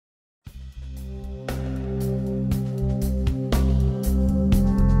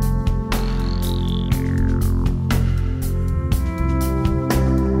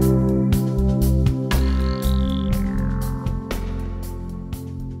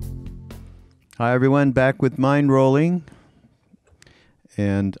Hi, everyone. Back with Mindrolling.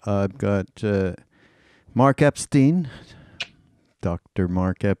 And I've got Mark Epstein, Dr.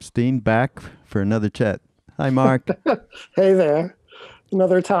 Mark Epstein, back for another chat. Hi, Mark. Hey there.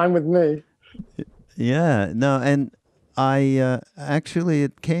 Another time with me. Yeah, no, and actually,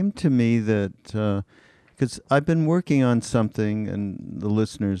 it came to me that because I've been working on something, and the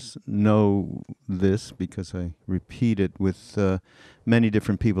listeners know this because I repeat it with many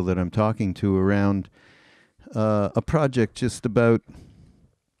different people that I'm talking to around a project just about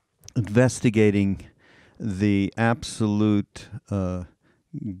investigating the absolute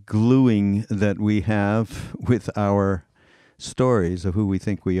gluing that we have with our stories of who we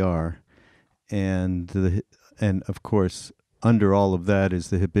think we are, and of course under all of that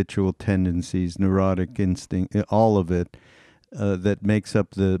is the habitual tendencies, neurotic instinct, all of it that makes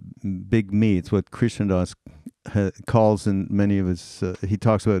up the big me. It's what Krishnadas calls in many of his he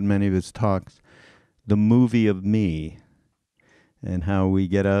talks about in many of his talks, the movie of me, and how we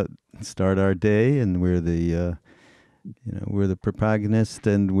get out, start our day, and we're the we're the protagonist,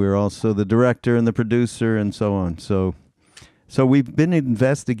 and we're also the director and the producer, and so on. So we've been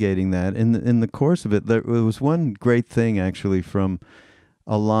investigating that. In the course of it, there was one great thing actually from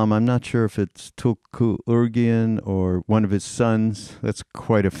a lama. I'm not sure if it's Tulku Urgyen or one of his sons. That's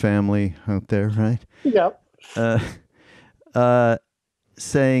quite a family out there, right? Yep. Uh, uh,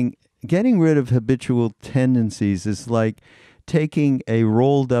 saying getting rid of habitual tendencies is like taking a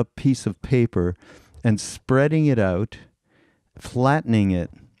rolled up piece of paper and spreading it out, flattening it,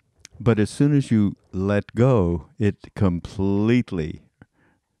 but as soon as you let go, it completely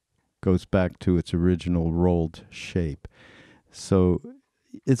goes back to its original rolled shape. So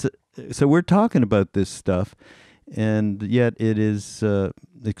it's so we're talking about this stuff, and yet it is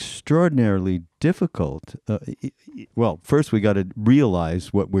extraordinarily difficult. Well, first we got to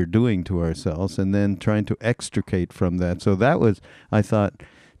realize what we're doing to ourselves, and then trying to extricate from that. So that was, I thought,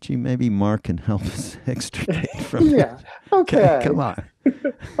 gee, maybe Mark can help us extricate from Yeah. that. Okay, Okay. come on.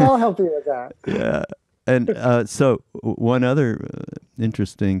 I'll help you with that. Yeah. And so one other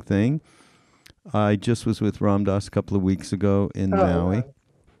interesting thing, I just was with Ram Dass a couple of weeks ago in Oh, Maui,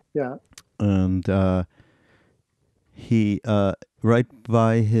 yeah. and he right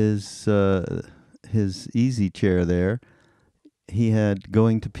by his easy chair there, he had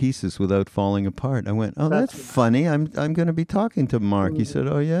Going to Pieces Without Falling Apart. I went, oh, that's That's funny. I'm going to be talking to Mark. He mm, said,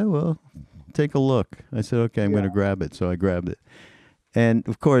 oh yeah, well, take a look. I said, okay, I'm going to yeah. grab it. So I grabbed it. And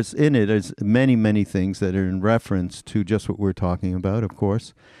of course, in it is many, many things that are in reference to just what we're talking about, of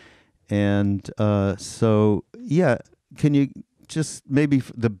course. And so, yeah, can you just maybe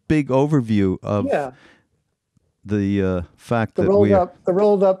the big overview of Yeah. the fact that we are, The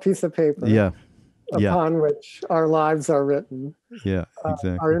rolled up piece of paper yeah, yeah, upon which our lives are written, yeah, our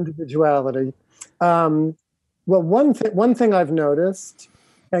exactly. individuality. Um, well, one thing I've noticed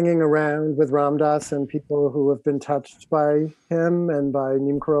hanging around with Ram Dass and people who have been touched by him and by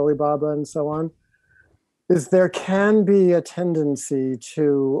Neem Karoli Baba and so on is there can be a tendency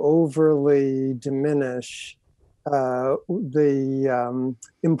to overly diminish the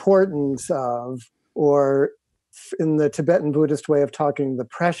importance of, or in the Tibetan Buddhist way of talking, the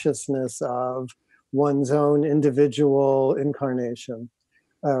preciousness of one's own individual incarnation,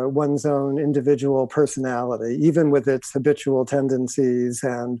 one's own individual personality, even with its habitual tendencies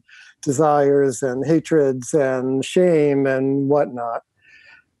and desires and hatreds and shame and whatnot.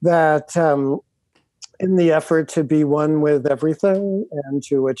 That in the effort to be one with everything and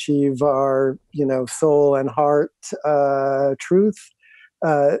to achieve our, soul and heart truth,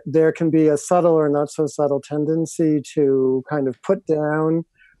 there can be a subtle or not so subtle tendency to kind of put down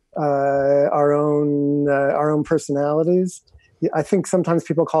our own personalities. I think sometimes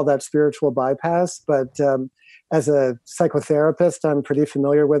people call that spiritual bypass, but as a psychotherapist, I'm pretty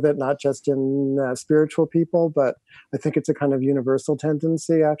familiar with it, not just in spiritual people, but I think it's a kind of universal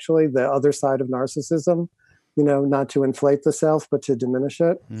tendency, actually, the other side of narcissism, not to inflate the self, but to diminish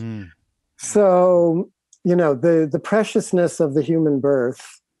it. Mm. So, the preciousness of the human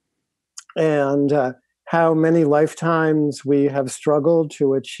birth and how many lifetimes we have struggled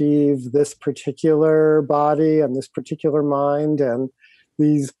to achieve this particular body and this particular mind and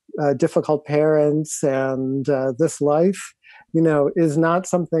these difficult parents and this life, is not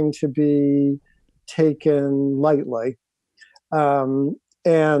something to be taken lightly. And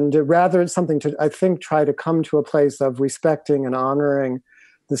rather, it's something to, I think, try to come to a place of respecting and honoring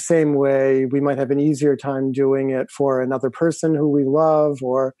the same way we might have an easier time doing it for another person who we love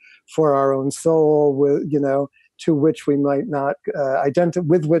or for our own soul, with, to which we might not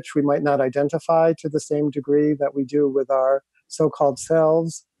with which we might not identify to the same degree that we do with our so-called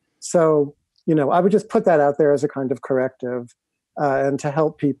selves. So I would just put that out there as a kind of corrective, and to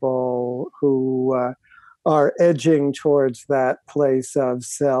help people who are edging towards that place of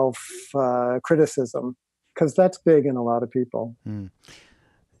self criticism, because that's big in a lot of people.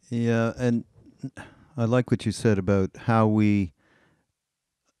 Yeah, and I like what you said about how we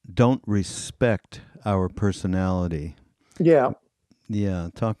don't respect our personality. Yeah. Yeah,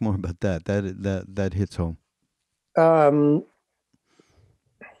 talk more about that. That hits home. Um,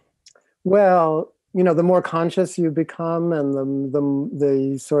 well, the more conscious you become, and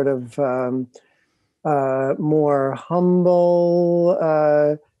the sort of more humble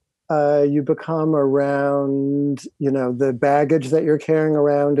you become around, the baggage that you're carrying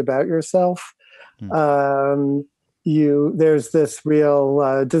around about yourself. Um, there's this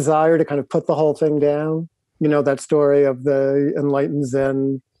real desire to kind of put the whole thing down. That story of the enlightened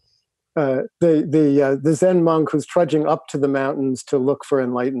Zen, the Zen monk who's trudging up to the mountains to look for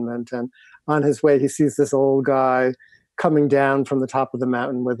enlightenment, and on his way he sees this old guy coming down from the top of the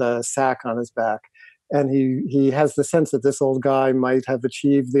mountain with a sack on his back. And he has the sense that this old guy might have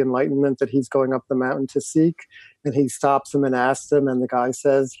achieved the enlightenment that he's going up the mountain to seek. And he stops him and asks him, and the guy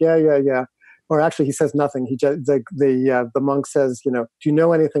says, yeah. Or actually, he says nothing. He just the monk says, do you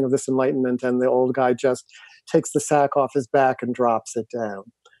know anything of this enlightenment? And the old guy just takes the sack off his back and drops it down.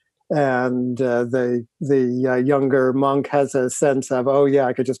 And the younger monk has a sense of, oh yeah,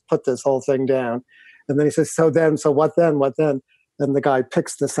 I could just put this whole thing down. And then he says, so what then? And the guy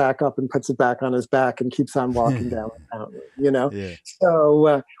picks the sack up and puts it back on his back and keeps on walking down the mountain, Yeah.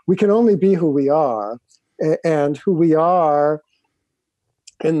 So we can only be who we are, and who we are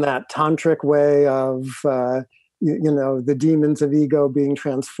in that tantric way of, the demons of ego being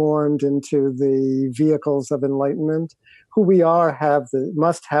transformed into the vehicles of enlightenment. Who we are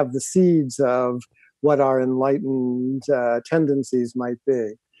must have the seeds of what our enlightened tendencies might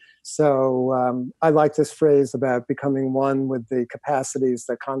be. So I like this phrase about becoming one with the capacities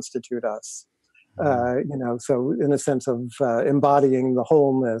that constitute us. So in a sense of embodying the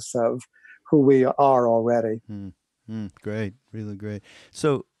wholeness of who we are already. Great, really great.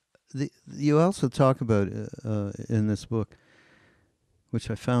 So you also talk about in this book,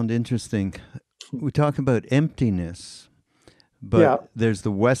 which I found interesting, we talk about emptiness. But there's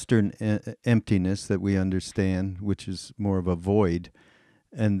the Western emptiness that we understand, which is more of a void,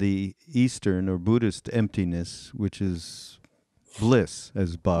 and the Eastern or Buddhist emptiness, which is bliss,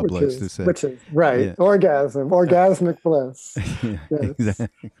 as Bob likes to say. Which is, right, yeah. Orgasmic bliss. Yeah, yes.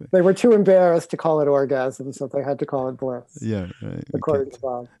 Exactly. They were too embarrassed to call it orgasm, so they had to call it bliss. Yeah, right. According to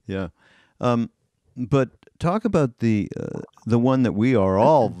Bob. Yeah. But talk about the one that we are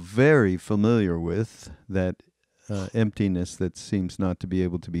all very familiar with, that emptiness that seems not to be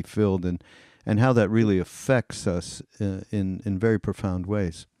able to be filled, and how that really affects us in very profound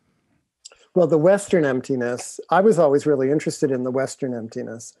ways. Well, the Western emptiness, I was always really interested in the Western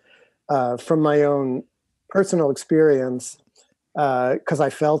emptiness from my own personal experience, because I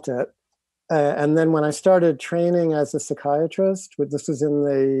felt it. And then when I started training as a psychiatrist, this was in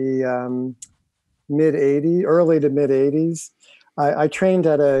the mid-'80s, early to mid-'80s, I trained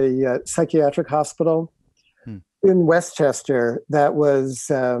at a psychiatric hospital in Westchester that was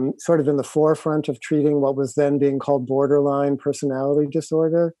sort of in the forefront of treating what was then being called borderline personality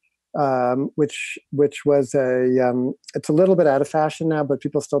disorder, which was it's a little bit out of fashion now, but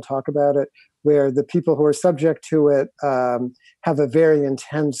people still talk about it, where the people who are subject to it have a very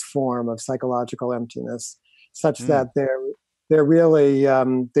intense form of psychological emptiness, such that they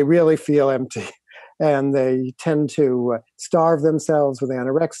really feel empty. And they tend to starve themselves with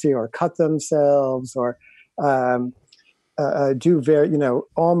anorexia, or cut themselves, or do very,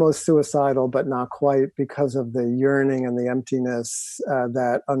 almost suicidal, but not quite, because of the yearning and the emptiness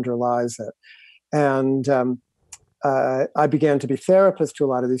that underlies it. And I began to be therapist to a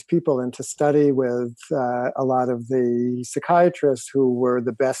lot of these people, and to study with a lot of the psychiatrists who were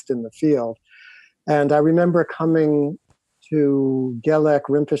the best in the field. And I remember coming to Gelek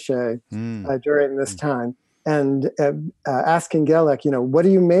Rinpoche during this time, and asking Gelek, what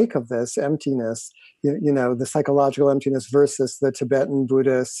do you make of this emptiness, the psychological emptiness versus the Tibetan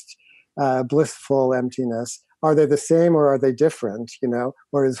Buddhist blissful emptiness? Are they the same, or are they different,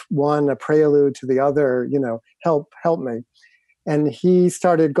 or is one a prelude to the other? Help me. And he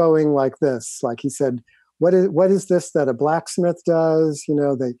started going like this, like he said, what is this that a blacksmith does?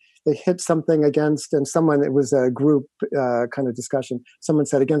 They hit something against, and someone, it was a group kind of discussion, someone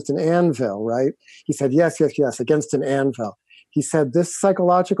said, against an anvil, right? He said, yes, against an anvil. He said, this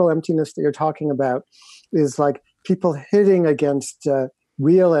psychological emptiness that you're talking about is like people hitting against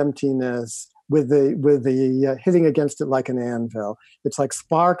real emptiness with the hitting against it like an anvil. It's like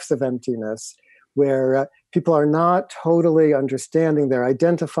sparks of emptiness, where people are not totally understanding. They're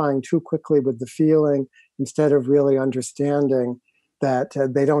identifying too quickly with the feeling instead of really understanding that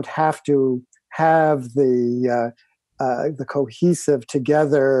they don't have to have the cohesive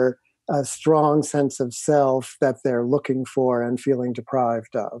together strong sense of self that they're looking for and feeling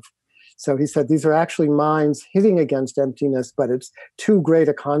deprived of. So he said these are actually minds hitting against emptiness, but it's too great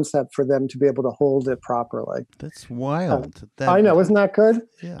a concept for them to be able to hold it properly. That's wild. I know, isn't that good?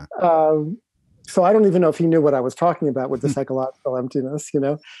 Yeah. So I don't even know if he knew what I was talking about with the psychological emptiness,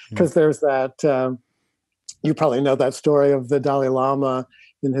 because there's that, you probably know that story of the Dalai Lama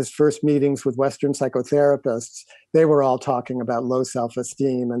in his first meetings with Western psychotherapists. They were all talking about low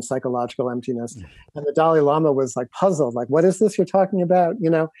self-esteem and psychological emptiness. And the Dalai Lama was like puzzled, like, what is this you're talking about?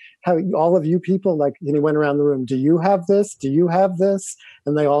 How all of you people, like, he went around the room, do you have this? Do you have this?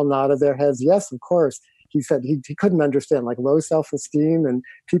 And they all nodded their heads. Yes, of course. He said he couldn't understand, like, low self-esteem and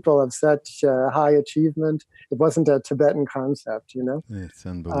people of such high achievement. It wasn't a Tibetan concept, It's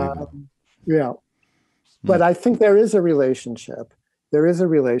unbelievable. Yeah. But I think there is a relationship. There is a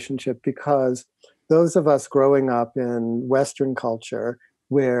relationship because those of us growing up in Western culture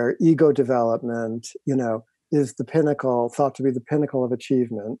where ego development, is the pinnacle, thought to be the pinnacle of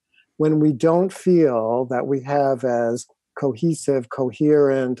achievement, when we don't feel that we have as cohesive,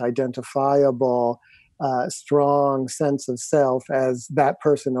 coherent, identifiable, strong sense of self as that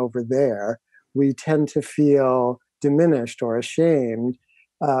person over there, we tend to feel diminished or ashamed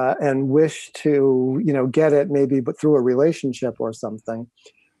and wish to, get it maybe but through a relationship or something.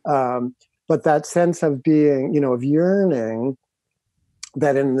 But that sense of being, of yearning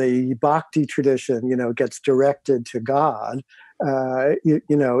that in the bhakti tradition, gets directed to God,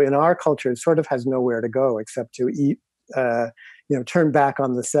 in our culture, it sort of has nowhere to go except to eat, turn back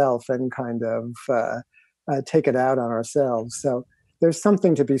on the self and kind of take it out on ourselves. So there's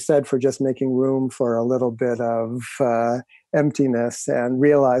something to be said for just making room for a little bit of emptiness and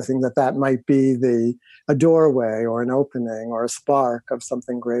realizing that might be a doorway or an opening or a spark of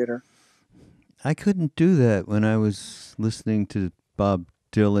something greater. I couldn't do that when I was listening to Bob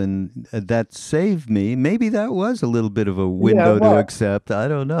Dylan. That saved me. Maybe that was a little bit of a window to accept. I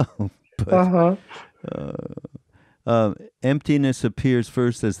don't know. But, emptiness appears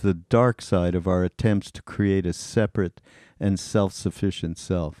first as the dark side of our attempts to create a separate and self-sufficient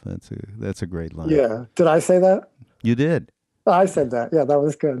self. That's a great line. Yeah. Did I say that? You did. I said that. Yeah, that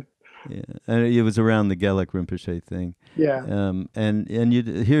was good. Yeah, and it was around the Gelek Rinpoche thing. Yeah.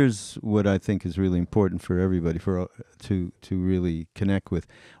 Here's what I think is really important for everybody to really connect with.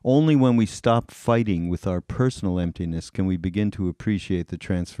 Only when we stop fighting with our personal emptiness can we begin to appreciate the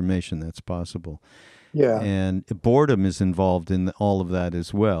transformation that's possible. Yeah. And boredom is involved in all of that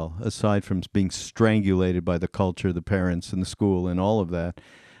as well, aside from being strangulated by the culture, the parents, and the school, and all of that.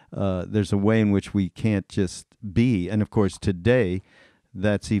 There's a way in which we can't just be. And, of course, today,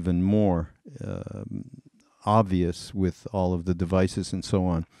 that's even more obvious with all of the devices and so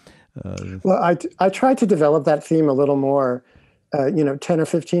on. Well, I tried to develop that theme a little more, 10 or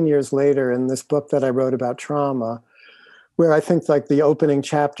 15 years later in this book that I wrote about trauma, where I think like the opening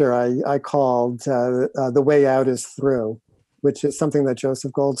chapter I called The Way Out is Through, which is something that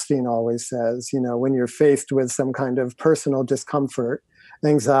Joseph Goldstein always says, when you're faced with some kind of personal discomfort,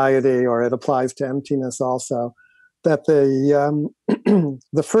 anxiety, or it applies to emptiness also, that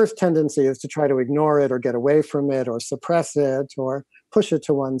the first tendency is to try to ignore it or get away from it or suppress it or push it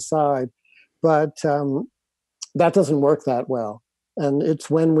to one side. But that doesn't work that well. And it's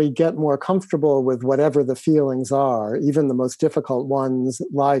when we get more comfortable with whatever the feelings are, even the most difficult ones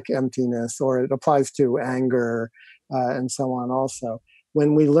like emptiness, or it applies to anger and so on also.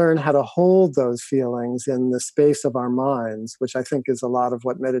 When we learn how to hold those feelings in the space of our minds, which I think is a lot of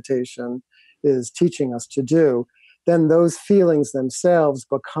what meditation is teaching us to do, then those feelings themselves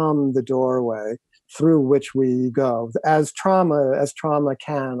become the doorway through which we go. As trauma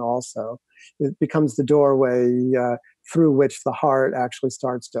can also. It becomes the doorway through which the heart actually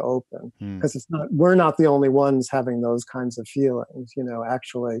starts to open. Because we're not the only ones having those kinds of feelings.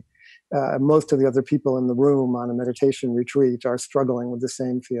 Actually, most of the other people in the room on a meditation retreat are struggling with the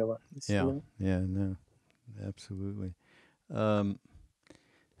same feelings. Yeah, no, absolutely.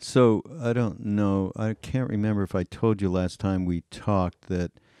 So I don't know. I can't remember if I told you last time we talked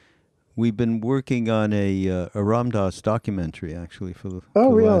that we've been working on a Ram Dass documentary actually for the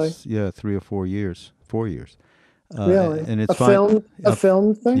last 3 or 4 years. 4 years. Really? And it's a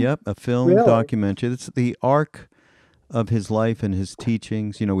film thing? Yep, a film documentary. It's the arc of his life and his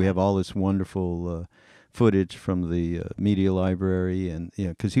teachings. We have all this wonderful footage from the media library, and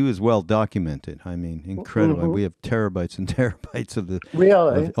because he was well documented. I mean, incredible. We have terabytes and terabytes of the.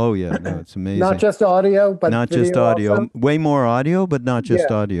 Really? Oh yeah, no, it's amazing. Not just audio, but not video just audio. also? Way more audio, but not just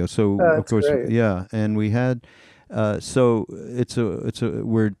Yeah, audio. So of that's course, great. yeah, and we had. So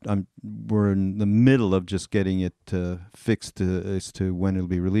we're in the middle of just getting it fixed as to when it'll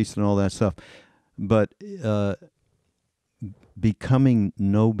be released and all that stuff, but Becoming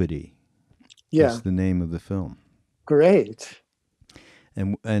Nobody Yeah, is the name of the film, great.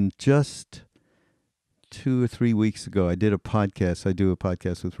 and just 2 or 3 weeks ago, I did a podcast. I do a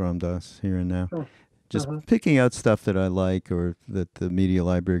podcast with Ram Dass here and now, Oh, just picking out stuff that I like or that the media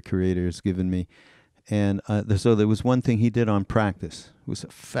library curator has given me. And so there was one thing he did on practice. It was a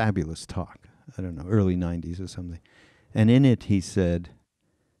fabulous talk. I don't know, early 90s or something. And in it he said,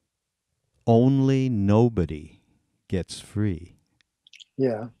 only nobody gets free.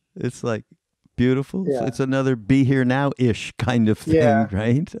 Yeah. It's like beautiful. Yeah. It's another Be Here Now-ish kind of thing, Yeah.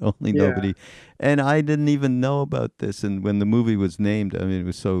 right? Only Yeah. nobody. And I didn't even know about this. And when the movie was named, I mean, it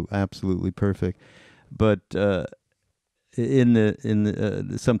was so absolutely perfect. But in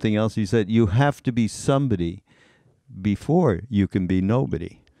the something else you said, you have to be somebody before you can be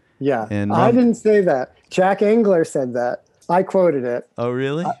nobody. Yeah. And I didn't say that. Jack Engler said that. I quoted it. Oh,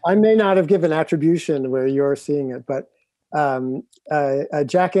 really? I may not have given attribution where you're seeing it, but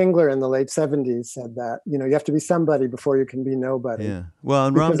Jack Engler in the late 70s said that, you have to be somebody before you can be nobody. Yeah. Well,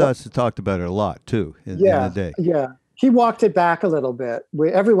 and Ram Dass talked about it a lot too in the day. Yeah. He walked it back a little bit.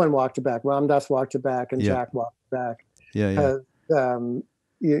 Everyone walked it back. Ram Dass walked it back, and Jack walked it back. Yeah.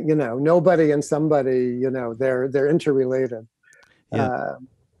 Nobody and somebody, they're interrelated. Yeah.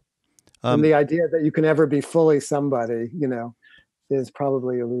 And the idea that you can ever be fully somebody, is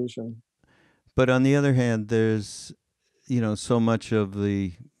probably illusion. But on the other hand, there's, so much of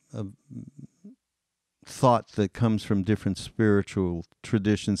the thought that comes from different spiritual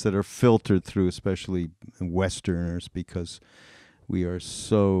traditions that are filtered through, especially Westerners, because we are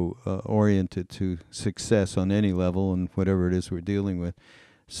so oriented to success on any level and whatever it is we're dealing with.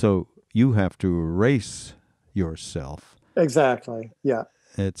 So you have to erase yourself. Exactly. Yeah.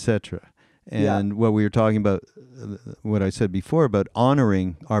 Etc. And what we were talking about, what I said before about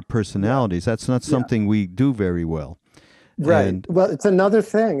honoring our personalities, that's not something we do very well. Right. Well, it's another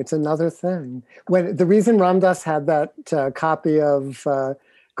thing. When the reason Ram Dass had that copy of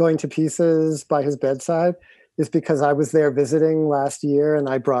Going to Pieces by his bedside is because I was there visiting last year and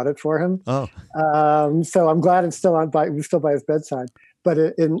I brought it for him. Oh. So I'm glad it's still by his bedside. But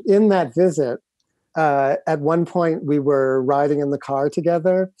in that visit, at one point we were riding in the car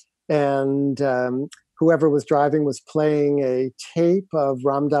together, and whoever was driving was playing a tape of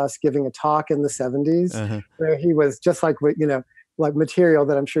Ram Dass giving a talk in the 70s, where he was just like material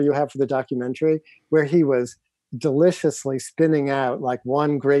that I'm sure you have for the documentary, where he was deliciously spinning out like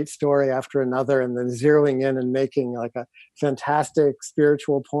one great story after another and then zeroing in and making like a fantastic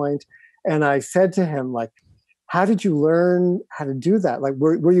spiritual point. And I said to him, like, how did you learn how to do that? Like,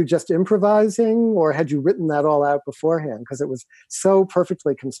 were you just improvising, or had you written that all out beforehand? Because it was so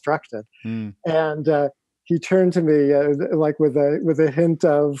perfectly constructed. And he turned to me like with a hint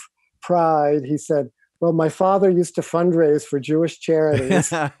of pride. He said, well, my father used to fundraise for Jewish charities.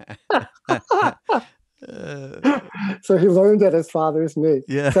 So he learned at his father's knee.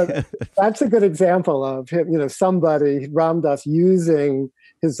 Yeah. So that's a good example of him, somebody, Ram Dass, using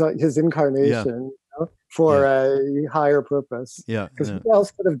his incarnation for a higher purpose. Yeah. Because who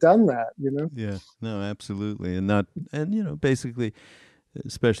else could have done that, Yeah. No, absolutely. And maybe,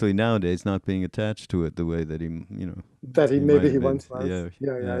 especially nowadays, not being attached to it the way that he maybe he once was. Yeah.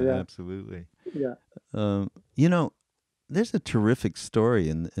 Absolutely. Yeah. There's a terrific story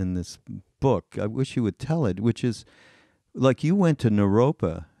in this book. I wish you would tell it, which is like you went to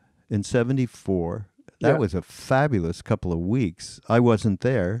Naropa in 1974. That was a fabulous couple of weeks. I wasn't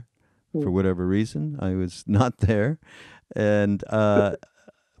there for whatever reason. I was not there. And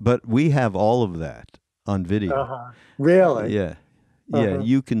but we have all of that on video. Really? Yeah. Yeah,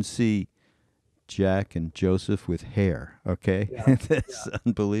 you can see Jack and Joseph with hair, okay? That's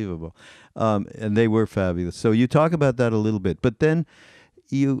unbelievable. And they were fabulous. So you talk about that a little bit. But then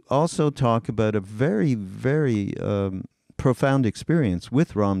you also talk about a very, very profound experience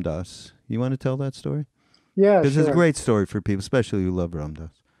with Ram Dass. You want to tell that story? Yeah, because it's a great story for people, especially who love Ram Dass.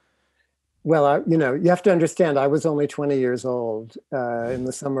 Well, you have to understand, I was only 20 years old in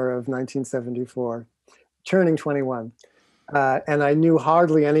the summer of 1974, turning 21. And I knew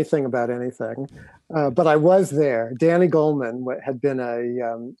hardly anything about anything, but I was there. Danny Goleman had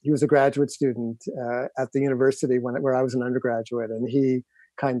been he was a graduate student at the university where I was an undergraduate, and he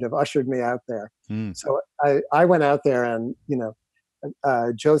kind of ushered me out there. Mm. So I went out there, and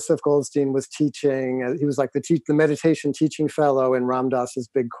Joseph Goldstein was teaching. He was like the meditation teaching fellow in Ram Dass's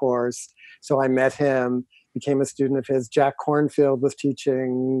big course. So I met him, became a student of his. Jack Kornfield was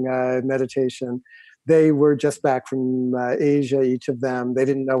teaching meditation. They were just back from Asia, each of them. They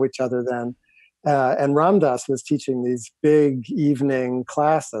didn't know each other then. And Ram Dass was teaching these big evening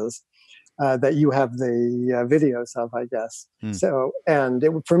classes that you have the videos of, I guess. So, and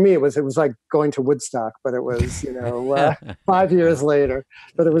for me, it was like going to Woodstock, but it was 5 years later.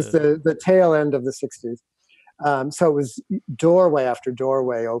 But it was the tail end of the 60s. So it was doorway after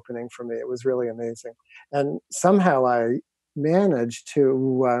doorway opening for me. It was really amazing. And somehow I managed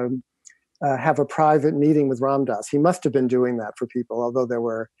to have a private meeting with Ram Dass. He must have been doing that for people, although there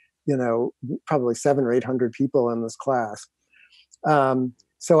were, probably 700 or 800 people in this class.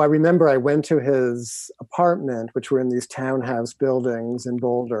 So I remember I went to his apartment, which were in these townhouse buildings in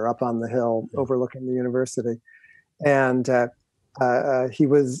Boulder, up on the hill overlooking the university. And I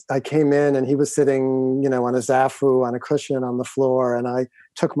came in, and he was sitting, on a zafu, on a cushion on the floor. And I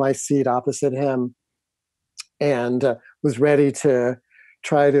took my seat opposite him and was ready to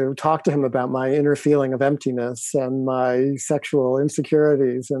try to talk to him about my inner feeling of emptiness and my sexual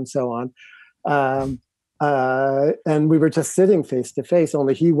insecurities and so on. And we were just sitting face to face,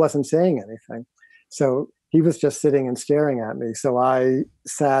 only he wasn't saying anything. So he was just sitting and staring at me. So I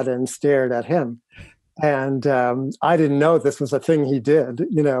sat and stared at him. And I didn't know this was a thing he did.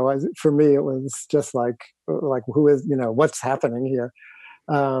 For me, it was just like who is, what's happening here?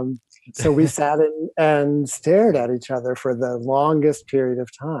 So we sat and stared at each other for the longest period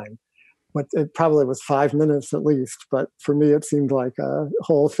of time. But it probably was 5 minutes at least. But for me, it seemed like a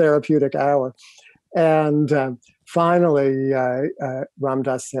whole therapeutic hour. And finally, Ram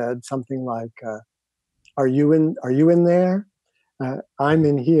Dass said something like, "Are you in there? I'm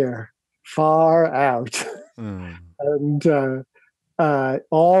in here, far out." And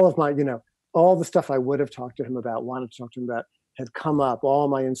all of my, all the stuff I would have talked to him about, wanted to talk to him about, had come up. All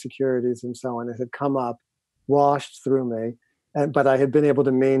my insecurities and so on, it had come up, washed through me. But I had been able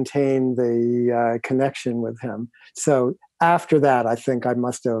to maintain the connection with him. So after that, I think I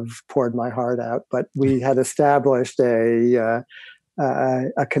must have poured my heart out. But we had established a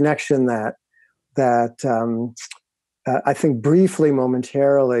connection that I think briefly,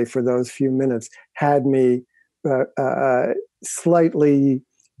 momentarily, for those few minutes, had me slightly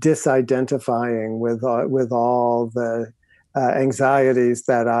disidentifying with all the anxieties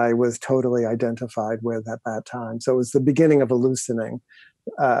that I was totally identified with at that time. So it was the beginning of a loosening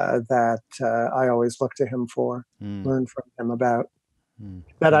that I always look to him for, learn from him about,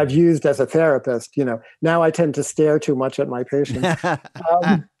 that I've used as a therapist. Now I tend to stare too much at my patients.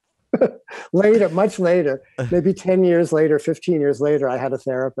 Much later, maybe 10 years later, 15 years later, I had a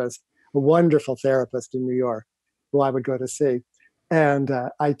therapist, a wonderful therapist in New York, who I would go to see. And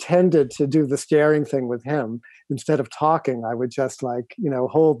I tended to do the staring thing with him. Instead of talking, I would just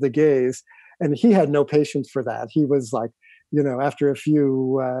hold the gaze. And he had no patience for that. He was like, after a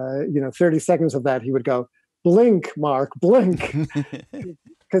few, 30 seconds of that, he would go, "Blink, Mark, blink."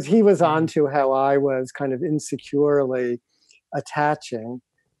 Because he was on to how I was kind of insecurely attaching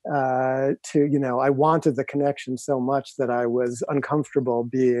to, I wanted the connection so much that I was uncomfortable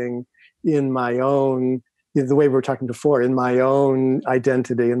being in my own, the way we were talking before, in my own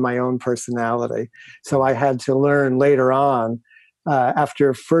identity, in my own personality. So I had to learn later on,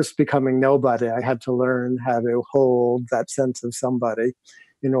 after first becoming nobody, I had to learn how to hold that sense of somebody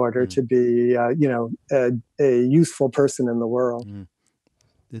in order to be, a useful person in the world.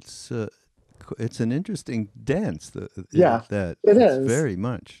 It's an interesting dance. It is very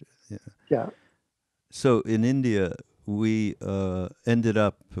much. Yeah. So in India, we ended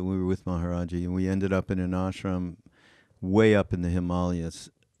up, we were with Maharaji, and we ended up in an ashram way up in the Himalayas.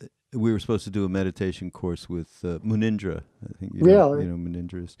 We were supposed to do a meditation course with Munindra. I think you know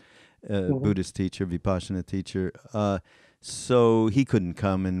Munindra's Buddhist teacher, Vipassana teacher. So he couldn't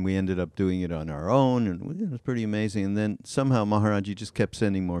come, and we ended up doing it on our own, and it was pretty amazing. And then somehow Maharaji just kept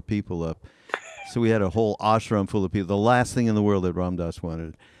sending more people up. So we had a whole ashram full of people, the last thing in the world that Ram Dass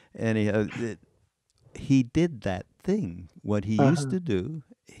wanted. And he did that thing, what he used to do.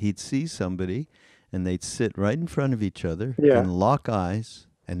 He'd see somebody, and they'd sit right in front of each other and lock eyes,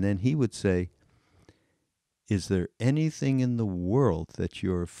 and then he would say, "Is there anything in the world that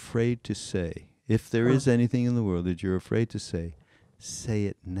you're afraid to say? If there is anything in the world that you're afraid to say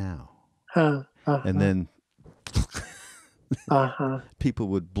it now." And then people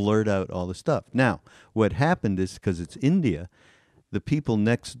would blurt out all the stuff. Now, what happened is, because it's India, the people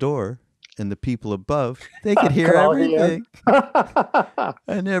next door and the people above, they could hear Could all hear. everything.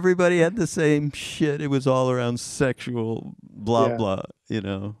 And everybody had the same shit. It was all around sexual blah, Yeah.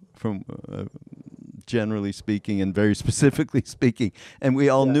 blah, from generally speaking and very specifically speaking. And we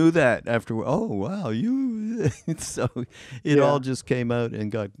all Yeah. knew that after, oh, wow, you. So it Yeah. all just came out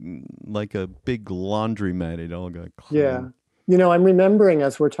and got like a big laundromat. It all got clean. Yeah. I'm remembering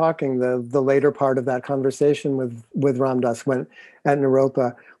as we're talking the later part of that conversation with Ramdas when at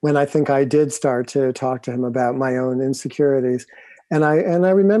Naropa, when I think I did start to talk to him about my own insecurities. And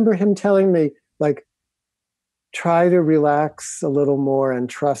I remember him telling me, like, try to relax a little more and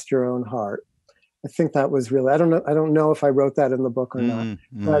trust your own heart. I think that was really, I don't know if I wrote that in the book or not,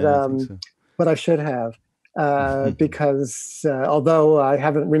 No, I don't think so. but I should have. Because although I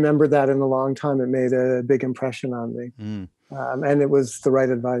haven't remembered that in a long time, it made a big impression on me. And it was the right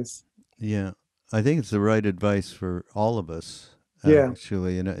advice. Yeah, I think it's the right advice for all of us, Yeah.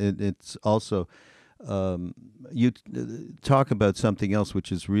 actually. And it's also, you talk about something else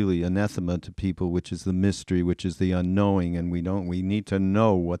which is really anathema to people, which is the mystery, which is the unknowing. And we need to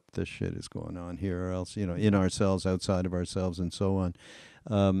know what the shit is going on here, or else, in ourselves, outside of ourselves, and so on.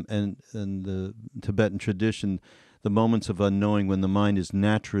 And the Tibetan tradition, the moments of unknowing when the mind is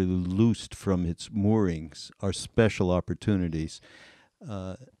naturally loosed from its moorings are special opportunities.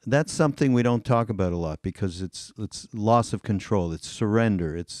 That's something we don't talk about a lot because it's loss of control, it's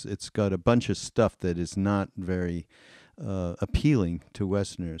surrender, it's got a bunch of stuff that is not very appealing to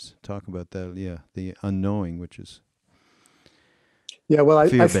Westerners. Talk about that, yeah, the unknowing, which is well, I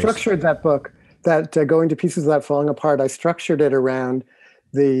fear-based. structured that book, that Going to Pieces Without Falling Apart. I structured it around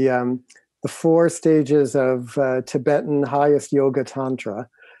the 4 stages of Tibetan highest yoga tantra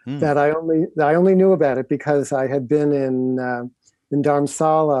that I only knew about it because I had been in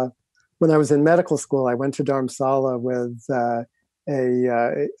Dharamsala when I was in medical school. I went to Dharamsala with a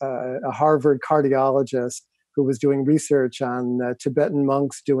Harvard cardiologist who was doing research on Tibetan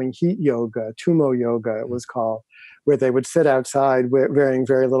monks doing heat yoga, tumo yoga it was called, where they would sit outside wearing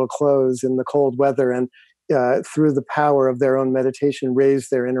very little clothes in the cold weather and through the power of their own meditation, raise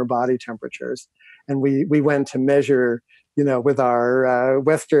their inner body temperatures. And we went to measure, with our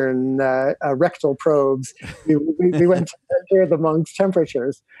Western rectal probes, we went to measure the monks'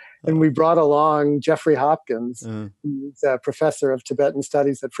 temperatures. And we brought along Jeffrey Hopkins, who's a professor of Tibetan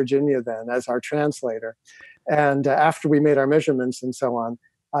studies at Virginia then, as our translator. And after we made our measurements and so on,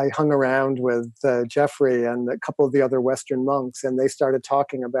 I hung around with Jeffrey and a couple of the other Western monks, and they started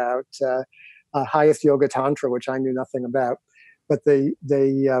talking about highest yoga tantra, which I knew nothing about. But the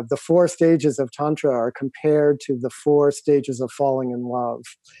 4 stages of tantra are compared to the 4 stages of falling in love: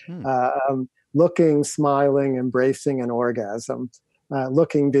 looking, smiling, embracing, and orgasm.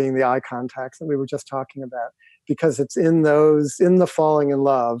 Looking being the eye contacts that we were just talking about, because it's in the falling in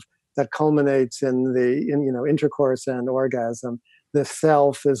love that culminates in intercourse and orgasm. The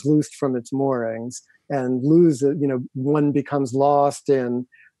self is loosed from its moorings and one becomes lost in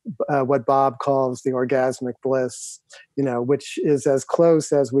what Bob calls the orgasmic bliss, which is as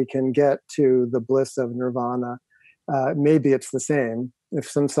close as we can get to the bliss of nirvana. Maybe it's the same. If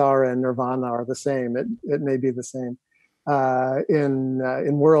samsara and nirvana are the same, it may be the same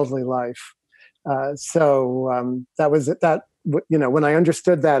in worldly life. That was that. When I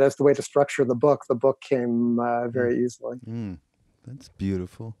understood that as the way to structure the book came very easily. That's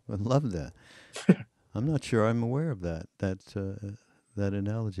beautiful. I love that. I'm not sure I'm aware of that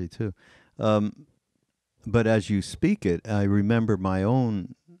analogy too. But as you speak it, I remember my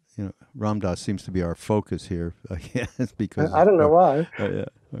own. Ramdas seems to be our focus here. It's because I don't know why.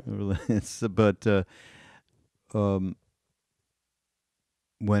 But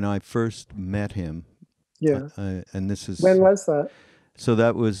when I first met him, and this is when was that? So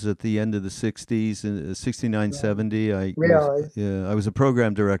that was at the end of the 60s, 69, 70. I was a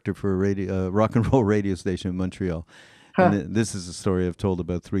program director for a rock and roll radio station in Montreal. And this is a story I've told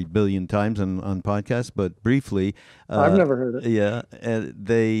about 3 billion times on podcasts, but briefly. I've never heard it. Yeah. And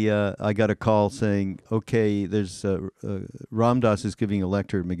I got a call saying, okay, there's Ramdas is giving a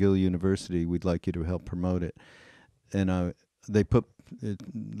lecture at McGill University. We'd like you to help promote it. And they put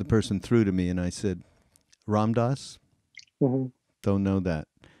the person through to me, and I said, Ramdas? Mm-hmm. Don't know that.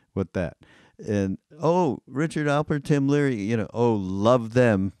 What that? And, Richard Alpert, Tim Leary, love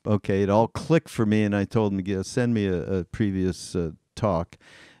them. Okay, it all clicked for me, and I told them, send me a previous talk,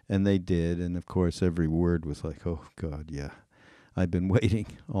 and they did. And, of course, every word was like, oh, God, yeah. I've been waiting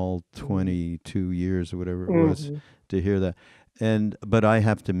all 22 years or whatever it was to hear that. But I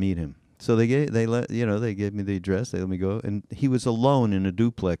have to meet him. So they gave me the address. They let me go, and he was alone in a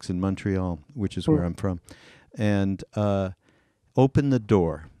duplex in Montreal, which is where I'm from, and opened the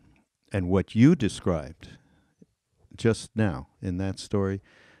door, And what you described just now in that story,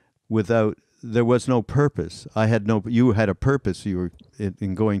 without, there was no purpose. You had a purpose. You were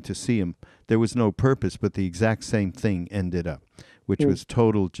in going to see him. There was no purpose, but the exact same thing ended up, which was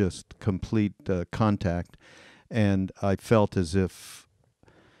total, just complete contact. And I felt as if,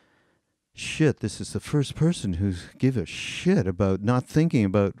 shit, this is the first person who's give a shit about not thinking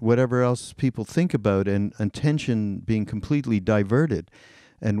about whatever else people think about, and attention being completely diverted.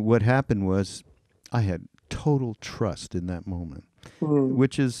 And what happened was I had total trust in that moment,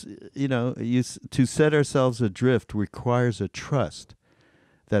 which is, to set ourselves adrift requires a trust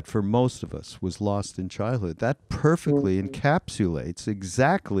that for most of us was lost in childhood. That perfectly encapsulates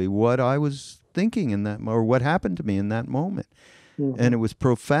exactly what I was thinking in that, or what happened to me in that moment. And it was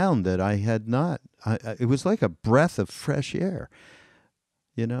profound that I had not. It was like a breath of fresh air.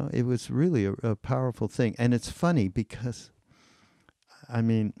 It was really a powerful thing. And it's funny because, I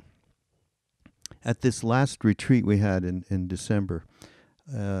mean, at this last retreat we had in December,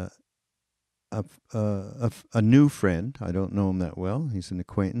 a new friend, I don't know him that well, he's an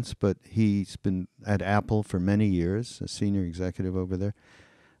acquaintance, but he's been at Apple for many years, a senior executive over there.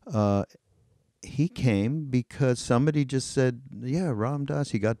 He came because somebody just said, yeah, Ram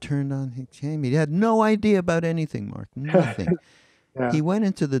Dass, he got turned on. He came. He had no idea about anything, Mark. Nothing. Yeah. He went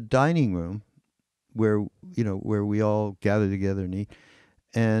into the dining room where we all gather together and eat.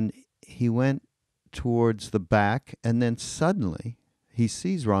 And he went towards the back, and then suddenly he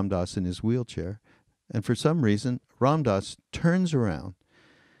sees Ram Dass in his wheelchair. And for some reason, Ram Dass turns around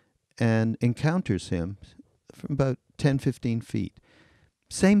and encounters him from about 10, 15 feet.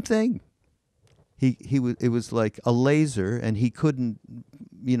 Same thing. It was like a laser, and he couldn't,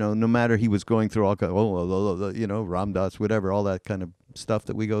 no matter, he was going through all kind of, Ram Dass, whatever, all that kind of stuff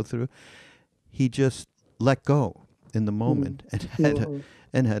that we go through. He just let go in the moment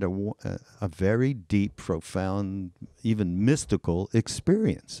and had a very deep, profound, even mystical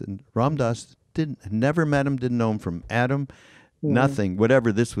experience. And Ram Dass never met him, didn't know him from Adam, nothing,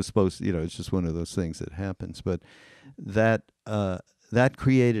 whatever this was supposed to, it's just one of those things that happens. But that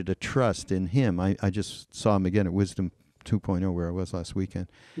created a trust in him. I just saw him again at Wisdom 2.0 where I was last weekend.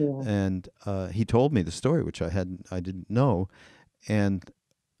 Yeah. And he told me the story, which I didn't know. And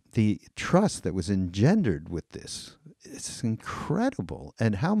the trust that was engendered with this, it's incredible.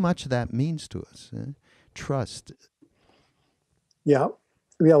 And how much that means to us. Trust. Yeah.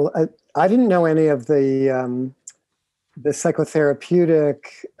 Well, I didn't know any of the psychotherapeutic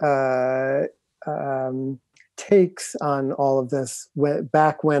takes on all of this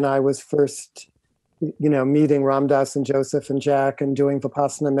back when I was first, meeting Ram Dass and Joseph and Jack and doing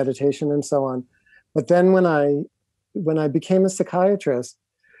Vipassana meditation and so on. But then when I became a psychiatrist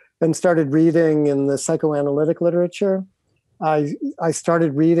and started reading in the psychoanalytic literature, I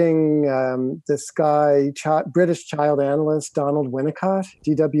started reading this guy, British child analyst, Donald Winnicott,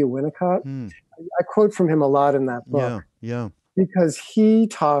 D.W. Winnicott. I quote from him a lot in that book. Yeah. Because he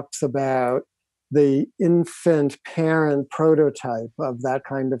talks about the infant-parent prototype of that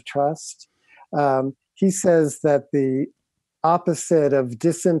kind of trust. He says that the opposite of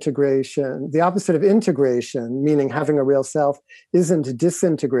integration, meaning having a real self, isn't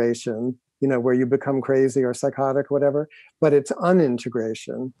disintegration, where you become crazy or psychotic, whatever, but it's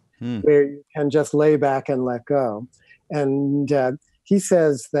unintegration, where you can just lay back and let go. And he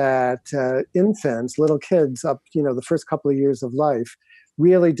says that infants, little kids up, the first couple of years of life,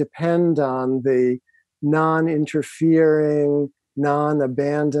 really depend on the non-interfering,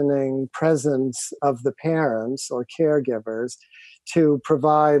 non-abandoning presence of the parents or caregivers to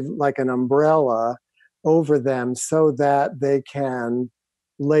provide like an umbrella over them so that they can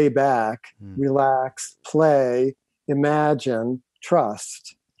lay back, relax, play, imagine,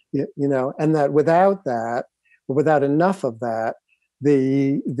 trust, and that without enough of that,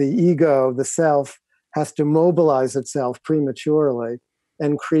 the ego, the self, has to mobilize itself prematurely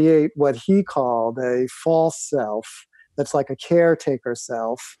and create what he called a false self that's like a caretaker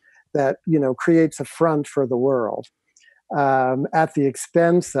self that, creates a front for the world at the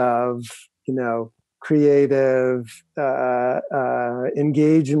expense of, creative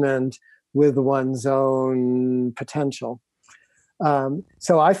engagement with one's own potential.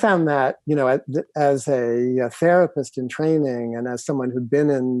 So I found that, as a therapist in training and as someone who'd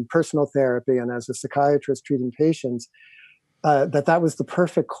been in personal therapy and as a psychiatrist treating patients, that was the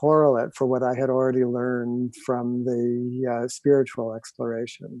perfect correlate for what I had already learned from the spiritual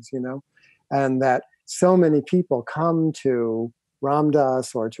explorations, and that so many people come to Ram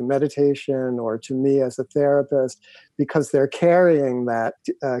Dass or to meditation or to me as a therapist because they're carrying that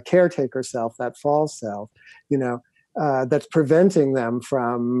caretaker self, that false self, that's preventing them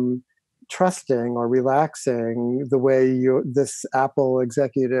from trusting or relaxing the way this Apple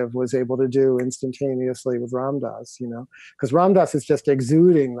executive was able to do instantaneously with Ram Dass, because Ram Dass is just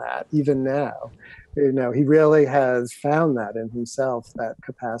exuding that even now. He really has found that in himself, that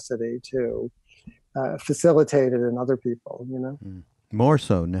capacity to facilitate it in other people, More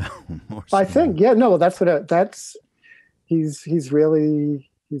so now. More so I think, now. yeah, no, he's really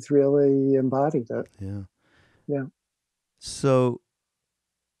embodied it. Yeah. Yeah. So,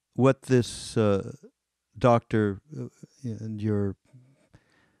 what this doctor and your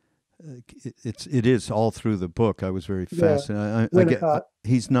it is all through the book. I was very fascinated.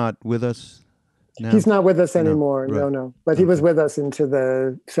 He's not with us now. He's not with us anymore. No, right. No. But he was with us into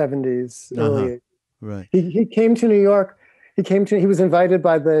the 70s, early 80s. Right. He came to New York. He was invited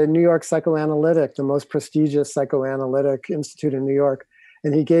by the New York Psychoanalytic, the most prestigious psychoanalytic institute in New York,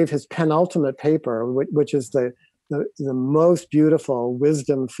 and he gave his penultimate paper, which is the most beautiful,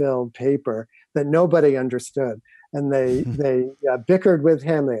 wisdom-filled paper that nobody understood. And they bickered with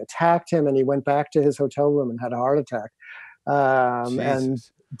him, they attacked him, and he went back to his hotel room and had a heart attack, and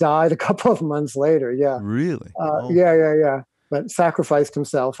died a couple of months later. Yeah, really. Yeah. But sacrificed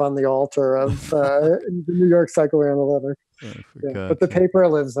himself on the altar of the New York Psychoanalytic. But the paper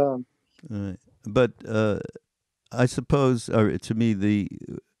lives on. But I suppose, to me,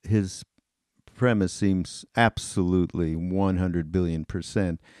 his premise seems absolutely 100 billion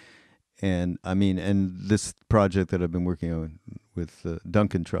 %. And I mean, and this project that I've been working on with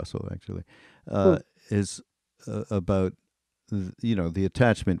Duncan Trussell actually is about the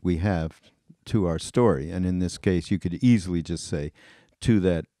attachment we have to our story, and in this case, you could easily just say to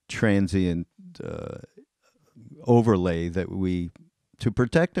that transient overlay that to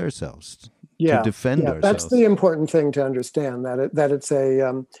protect ourselves, to defend ourselves. That's the important thing to understand, that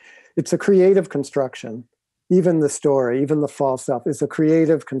it's a creative construction. Even the story, even the false self, is a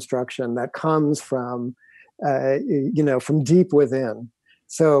creative construction that comes from deep within.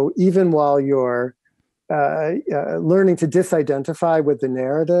 So even while you're learning to disidentify with the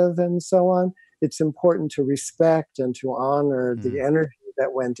narrative and so on, it's important to respect and to honor the energy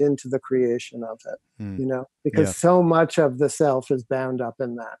that went into the creation of it, because so much of the self is bound up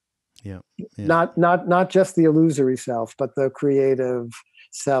in that. Yeah. Not just the illusory self, but the creative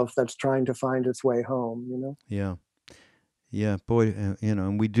self that's trying to find its way home, Yeah, boy,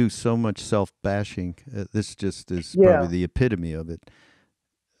 and we do so much self-bashing. This just is probably the epitome of it.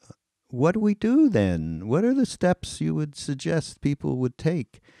 What do we do then? What are the steps you would suggest people would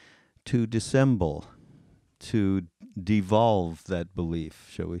take to dissemble, to devolve that belief,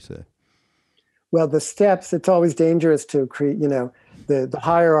 shall we say? Well, the steps, it's always dangerous to create, the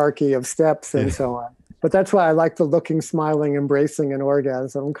hierarchy of steps and so on. But that's why I like the looking, smiling, embracing, and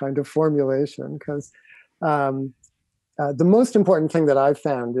orgasm kind of formulation, because the most important thing that I've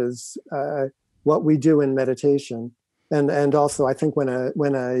found is what we do in meditation. And also, I think when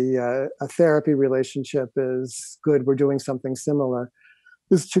a therapy relationship is good, we're doing something similar,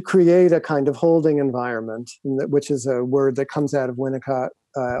 is to create a kind of holding environment, which is a word that comes out of Winnicott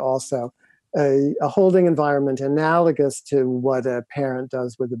also, a holding environment analogous to what a parent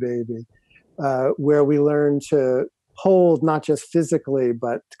does with a baby, where we learn to hold not just physically,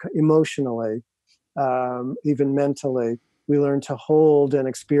 but emotionally, even mentally. We learn to hold and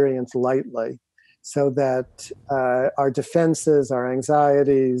experience lightly, so that our defenses, our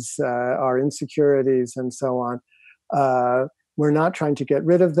anxieties, our insecurities, and so on, we're not trying to get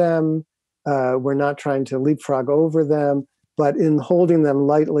rid of them. We're not trying to leapfrog over them. But in holding them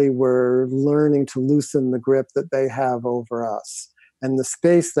lightly, we're learning to loosen the grip that they have over us. And the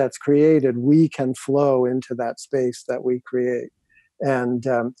space that's created, we can flow into that space that we create. And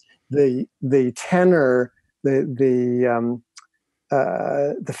the tenor, the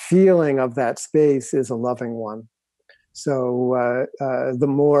feeling of that space is a loving one. So the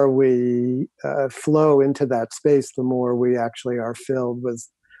more we flow into that space, the more we actually are filled with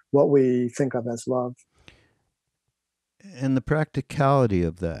what we think of as love. And the practicality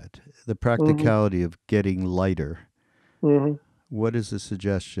of that, the practicality of getting lighter. Mm-hmm. What is the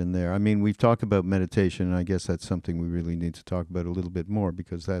suggestion there? I mean, we've talked about meditation, and I guess that's something we really need to talk about a little bit more,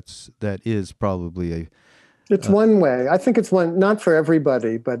 because that is probably it's one way. I think it's one, not for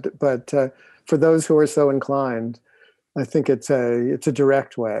everybody, but for those who are so inclined, I think it's a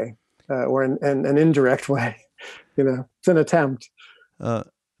direct way, or an indirect way. It's an attempt.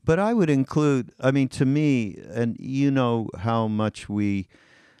 But I would include, I mean, to me, and how much we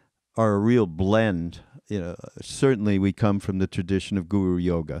are a real blend. Certainly we come from the tradition of Guru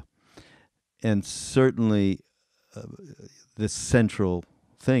Yoga, and certainly the central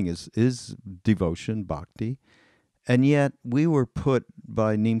thing is devotion, bhakti, And yet we were put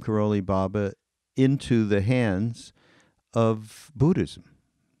by Neem Karoli Baba into the hands of Buddhism.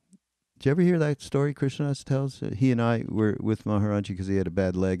 Did you ever hear that story Krishnadas tells? He and I were with Maharaji because he had a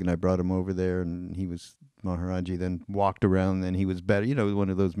bad leg, and I brought him over there, and Maharaji then walked around, and he was better. One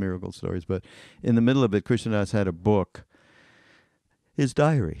of those miracle stories. But in the middle of it, Krishnadas had a book, his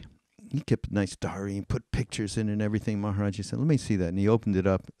diary. He kept a nice diary and put pictures in and everything. Maharaji said, "Let me see that." And he opened it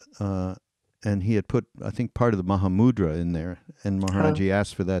up, and he had put, I think, part of the Mahamudra in there. And Maharaji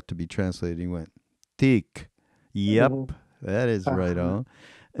asked for that to be translated. He went, "Tik, yep, that is right on."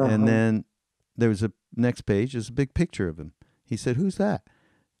 And then there was a next page. There's a big picture of him. He said, "Who's that?"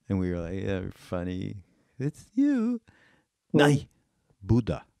 And we were like, "Yeah, funny. It's you." Nai,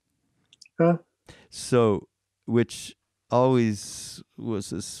 Buddha. So, which always was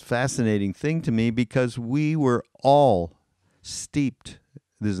this fascinating thing to me because we were all steeped.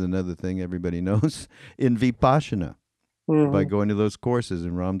 This is another thing everybody knows in Vipassana by going to those courses.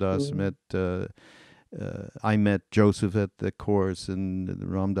 And Ram Dass met. I met Joseph at the course, and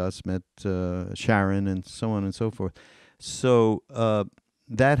Ram Dass met Sharon, and so on and so forth. So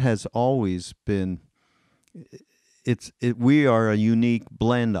that has always been. We are a unique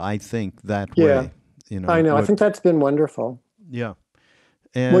blend, I think, that way. I know. I think that's been wonderful. Yeah.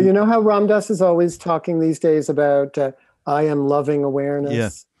 And, well, you know how Ram Dass is always talking these days about I am loving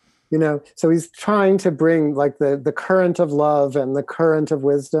awareness. Yeah. So he's trying to bring like the current of love and the current of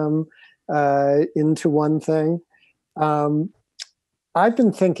wisdom into one thing. I've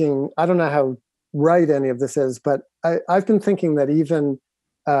been thinking, I don't know how right any of this is, but I've been thinking that even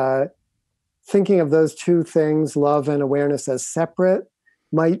thinking of those two things, love and awareness, as separate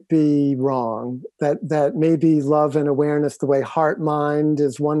might be wrong. That maybe love and awareness, the way heart mind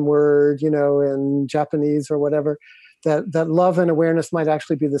is one word, in Japanese or whatever, that love and awareness might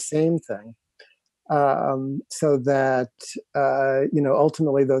actually be the same thing. So that,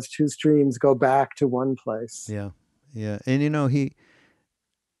 ultimately those two streams go back to one place. Yeah. Yeah. And,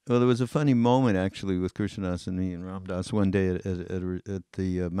 there was a funny moment actually with Krishnadas and me and Ram Dass one day at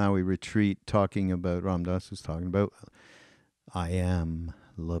the Maui retreat talking about, Ram Dass was talking about, I am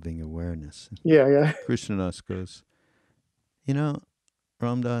loving awareness. Yeah. Krishnadas goes,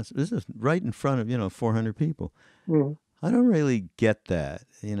 Ram Dass, this is right in front of, 400 people. I don't really get that,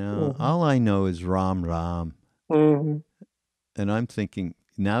 All I know is Ram Ram. And I'm thinking,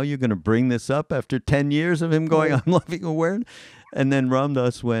 now you're going to bring this up after 10 years of him going, I'm loving awareness? And then Ram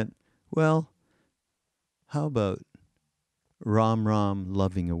Dass went, well, how about Ram Ram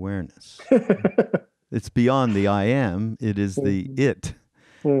loving awareness? It's beyond the I am, it is the it.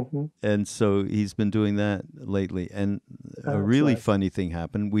 And so he's been doing that lately. And a really funny thing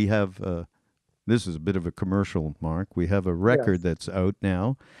happened. We have... this is a bit of a commercial, Mark. We have a record that's out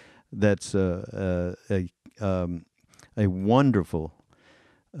now. That's a wonderful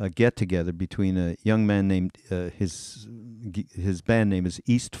get together between a young man named his band name is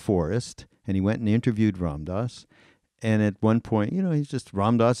East Forest, and he went and interviewed Ram Dass. And at one point,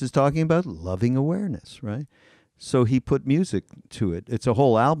 Ram Dass is talking about loving awareness, right? So he put music to it. It's a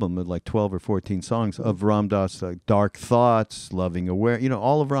whole album of like 12 or 14 songs of Ram Dass, dark thoughts, loving awareness,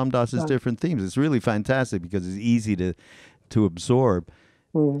 all of Ram Dass's different themes. It's really fantastic because it's easy to absorb.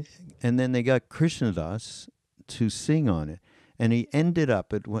 And then they got Krishnadas to sing on it. And he ended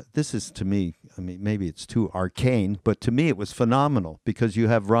up at what, this is to me, maybe it's too arcane, but to me it was phenomenal because you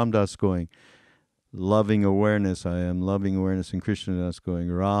have Ram Dass going, loving awareness, I am loving awareness, and Krishnadas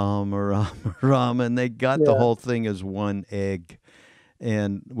going Ram, Ram, Ram, and they got the whole thing as one egg.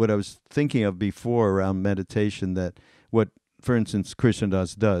 And what I was thinking of before around meditation, that what, for instance,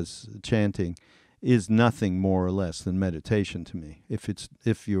 Krishnadas does, chanting, is nothing more or less than meditation to me.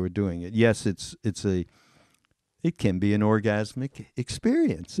 If you were doing it, yes, it can be an orgasmic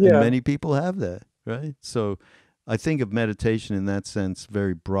experience, and many people have that, right? So I think of meditation in that sense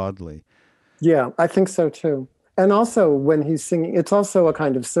very broadly. Yeah, I think so too. And also when he's singing, it's also a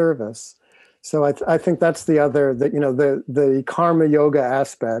kind of service. So I think that's the other, the karma yoga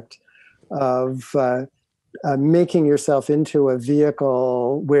aspect of making yourself into a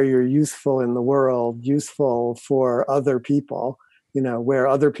vehicle where you're useful in the world, useful for other people, where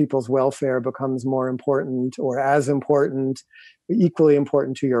other people's welfare becomes more important or as important, equally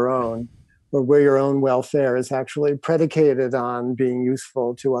important to your own, or where your own welfare is actually predicated on being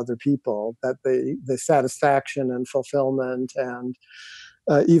useful to other people, that the satisfaction and fulfillment and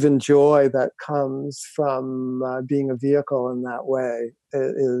even joy that comes from being a vehicle in that way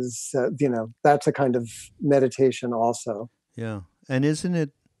is, that's a kind of meditation also. Yeah. And isn't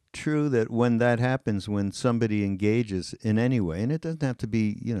it true that when that happens, when somebody engages in any way, and it doesn't have to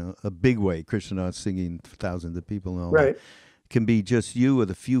be, a big way, Krishna singing thousands of people and all that, Right. it can be just you with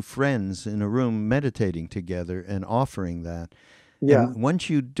a few friends in a room meditating together and offering that. Yeah. And once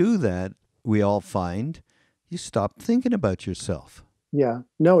you do that, we all find you stop thinking about yourself. Yeah.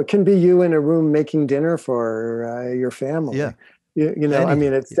 No, it can be you in a room making dinner for your family. Yeah. I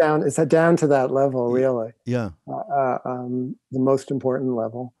mean, it's down to that level, really. Yeah. The most important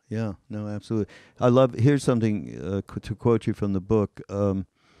level. Yeah. No, absolutely. Here's something to quote you from the book.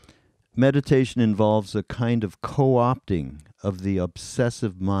 Meditation involves a kind of co-opting of the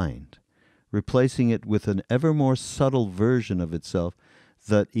obsessive mind, replacing it with an ever more subtle version of itself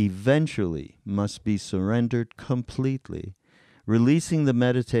that eventually must be surrendered completely, releasing the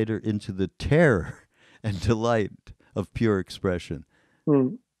meditator into the terror and delight of pure expression.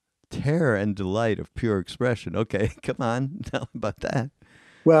 Mm. Terror and delight of pure expression. Okay, come on, tell me about that.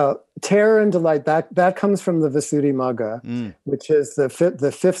 Well, terror and delight, that comes from the Visuddhimagga, which is the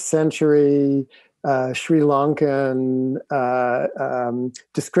 5th century Sri Lankan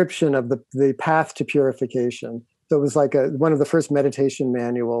description of the path to purification. So it was like one of the first meditation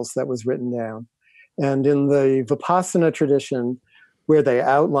manuals that was written down. And in the Vipassana tradition, where they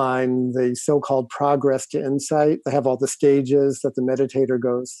outline the so-called progress to insight, they have all the stages that the meditator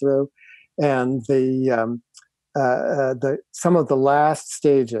goes through. And some of the last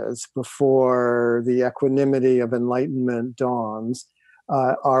stages before the equanimity of enlightenment dawns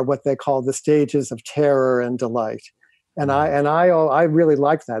are what they call the stages of terror and delight. And I really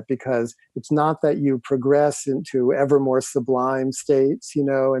like that, because it's not that you progress into ever more sublime states,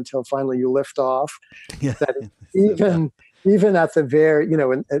 until finally you lift off. Yeah. That even at the very,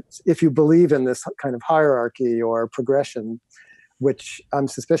 if you believe in this kind of hierarchy or progression, which I'm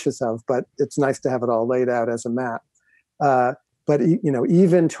suspicious of, but it's nice to have it all laid out as a map. But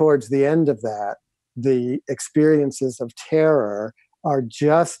even towards the end of that, the experiences of terror are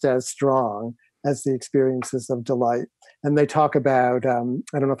just as strong as the experiences of delight. And they talk about, I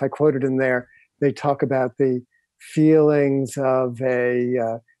don't know if I quoted in there, they talk about the feelings of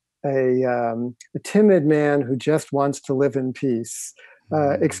a timid man who just wants to live in peace,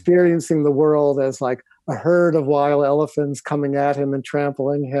 experiencing the world as like a herd of wild elephants coming at him and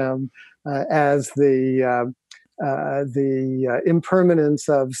trampling him, as the impermanence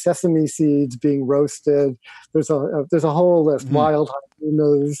of sesame seeds being roasted. There's a whole list. Wild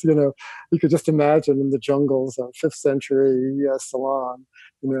hyenas, you could just imagine in the jungles of 5th century Ceylon,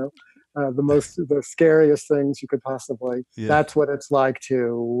 the scariest things you could possibly. Yeah. That's what it's like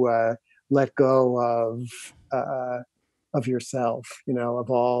to let go of yourself, of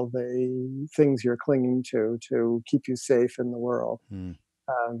all the things you're clinging to keep you safe in the world.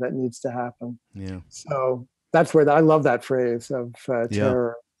 That needs to happen. Yeah. So that's where I love that phrase of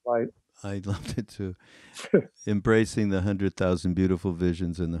terror. Light. I loved it too. Embracing the 100,000 beautiful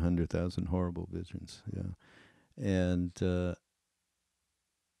visions and the 100,000 horrible visions. Yeah. And to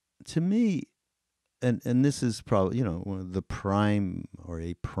me, and this is probably, one of the prime or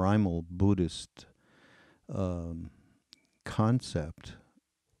a primal Buddhist concept,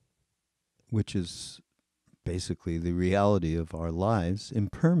 which is basically the reality of our lives,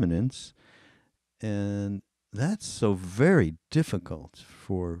 impermanence. And that's so very difficult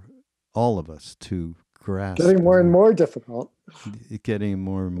for all of us to grasp. Getting more and more difficult. Getting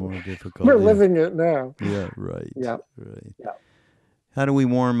more and more difficult. We're living it now. Yeah, right. Yeah. Right. Yeah. How do we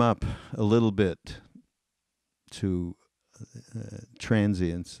warm up a little bit to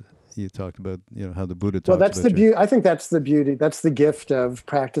transience? You talked about, how the Buddha talks about. Well, that's the beauty. I think that's the beauty. That's the gift of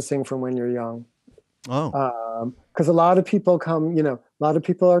practicing from when you're young. Oh. Because a lot of people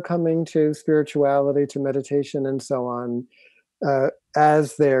are coming to spirituality, to meditation, and so on,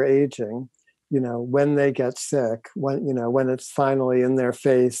 as they're aging. When they get sick, when it's finally in their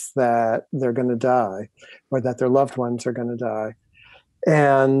face that they're going to die, or that their loved ones are going to die.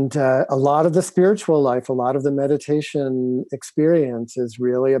 And a lot of the spiritual life, a lot of the meditation experience is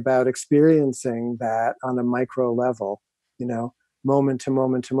really about experiencing that on a micro level, moment to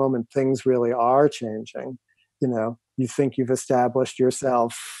moment to moment. Things really are changing. You think you've established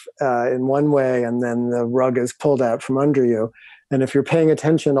yourself in one way, and then the rug is pulled out from under you. And if you're paying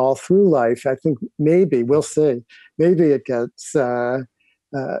attention all through life, I think maybe, we'll see, maybe it gets,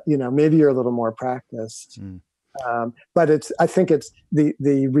 maybe you're a little more practiced. But I think it's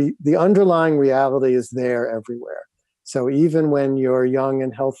the underlying reality is there everywhere. So even when you're young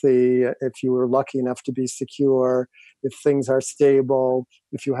and healthy, if you were lucky enough to be secure, if things are stable,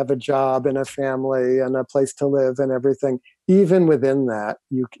 if you have a job and a family and a place to live and everything, even within that,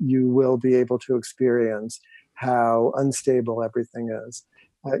 you will be able to experience how unstable everything is.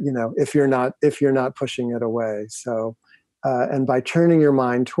 if you're not pushing it away. So, and by turning your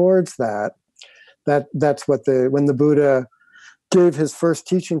mind towards that's what when the Buddha gave his first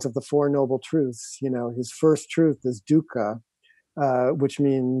teachings of the Four Noble Truths, his first truth is dukkha, which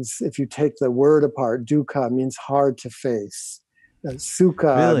means, if you take the word apart, dukkha means hard to face.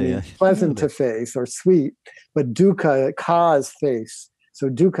 Sukha Really? means pleasant to face or sweet, but dukkha, ka is face. So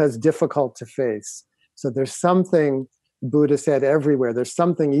dukkha is difficult to face. So there's something, Buddha said, everywhere. There's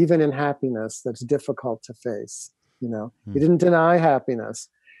something even in happiness that's difficult to face. He didn't deny happiness,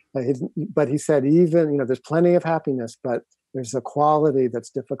 but he said even, there's plenty of happiness, but there's a quality that's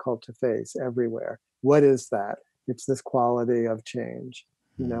difficult to face everywhere. What is that? It's this quality of change.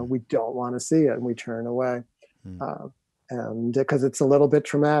 We don't want to see it and we turn away. And because it's a little bit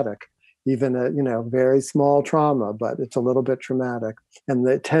traumatic, even a very small trauma, but it's a little bit traumatic. And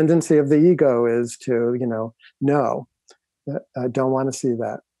the tendency of the ego is to, no, I don't want to see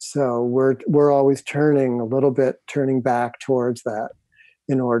that. So we're always turning back towards that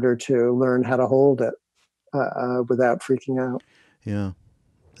in order to learn how to hold it without freaking out. Yeah.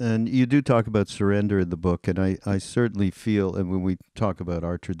 And you do talk about surrender in the book, and I certainly feel, and when we talk about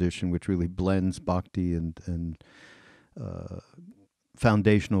our tradition, which really blends bhakti and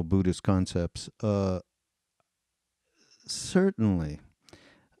foundational Buddhist concepts, certainly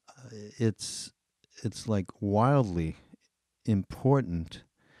it's like wildly important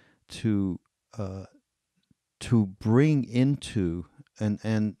to bring into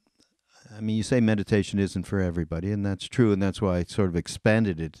and I mean, you say meditation isn't for everybody, and that's true, and that's why I sort of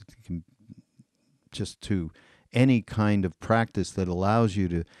expanded it just to any kind of practice that allows you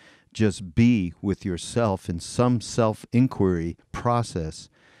to just be with yourself in some self-inquiry process,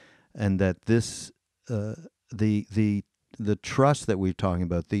 and that this the trust that we're talking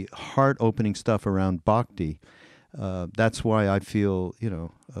about, the heart-opening stuff around bhakti. That's why I feel,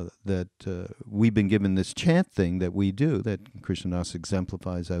 that we've been given this chant thing that we do, that Krishnadas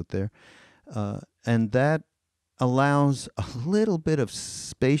exemplifies out there. And that allows a little bit of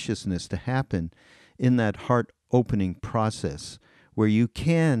spaciousness to happen in that heart-opening process, where you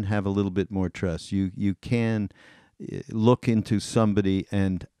can have a little bit more trust. You can look into somebody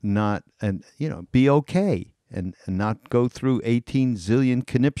and be okay. And not go through 18 zillion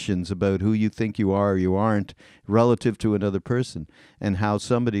conniptions about who you think you are or you aren't relative to another person, and how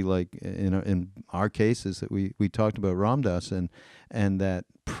somebody like in our cases that we talked about Ramdas and that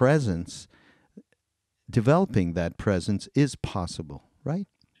presence, developing that presence is possible, right?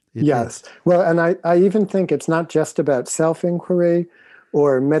 Yes. Well, and I even think it's not just about self-inquiry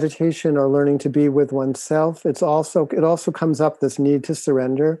or meditation or learning to be with oneself. It also comes up, this need to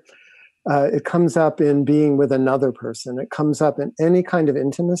surrender. It comes up in being with another person. It comes up in any kind of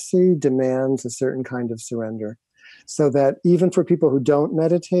intimacy demands a certain kind of surrender. So that even for people who don't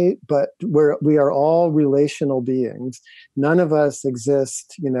meditate, but we are all relational beings. None of us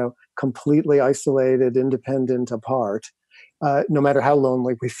exist, completely isolated, independent, apart, no matter how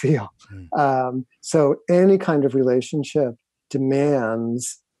lonely we feel. So any kind of relationship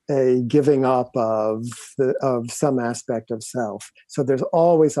demands a giving up of some aspect of self. So there's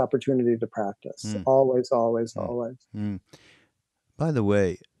always opportunity to practice. Always. By the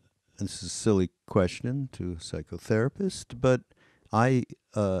way, this is a silly question to a psychotherapist, but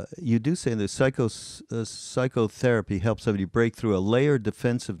you do say that psychotherapy helps somebody break through a layered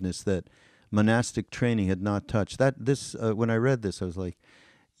defensiveness that monastic training had not touched. When I read this, I was like,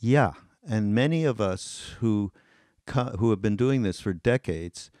 yeah. And many of us who have been doing this for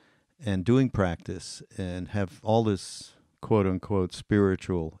decades and doing practice and have all this quote unquote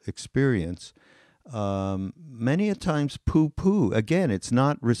spiritual experience, many a times poo-poo. Again, it's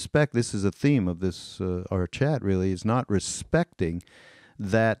not respect. This is a theme of this our chat. Really, is not respecting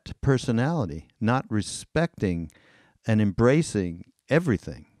that personality, not respecting and embracing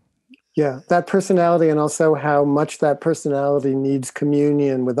everything. Yeah, that personality, and also how much that personality needs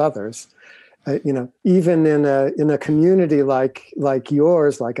communion with others. Even in a community like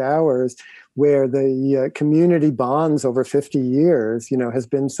yours, like ours, where the community bonds over 50 years, has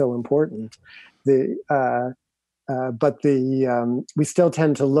been so important. We still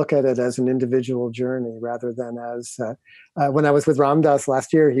tend to look at it as an individual journey rather than as. When I was with Ramdas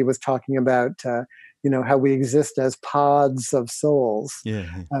last year, he was talking about how we exist as pods of souls,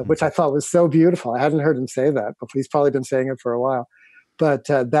 which I thought was so beautiful. I hadn't heard him say that before. He's probably been saying it for a while. But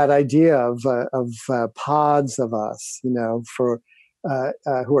that idea of pods of us, who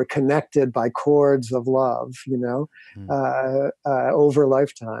are connected by cords of love, over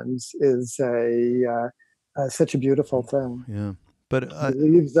lifetimes, is such a beautiful thing. Yeah, but it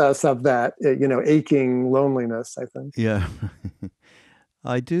relieves us of that, aching loneliness, I think. Yeah.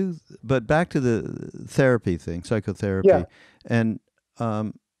 I do, but back to the therapy thing, Yeah. psychotherapy, and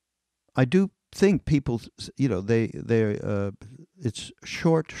I do think people, it's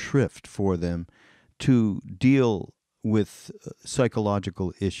short shrift for them to deal with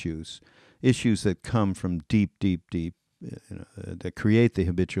psychological issues that come from deep, deep, deep, that create the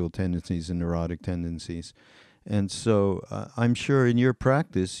habitual tendencies and neurotic tendencies. And so I'm sure in your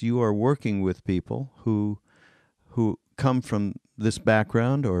practice you are working with people who come from this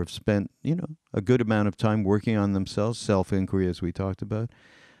background or have spent, a good amount of time working on themselves, self-inquiry as we talked about,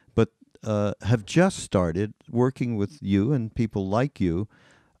 but have just started working with you and people like you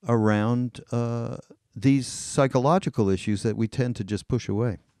around these psychological issues that we tend to just push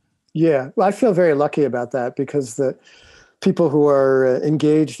away. Yeah. Well, I feel very lucky about that because the people who are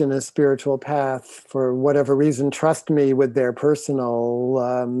engaged in a spiritual path for whatever reason trust me with their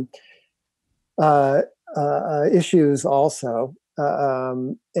personal uh, issues also.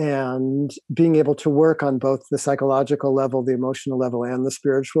 And being able to work on both the psychological level, the emotional level, and the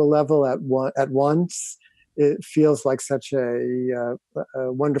spiritual level at once, it feels like such a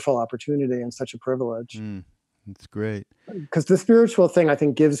wonderful opportunity and such a privilege. That's great. Because the spiritual thing, I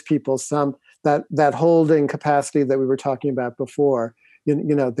think, gives people some that holding capacity that we were talking about before.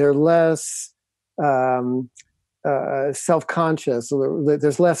 They're less self-conscious.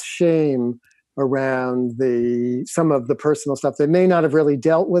 There's less shame around some of the personal stuff. They may not have really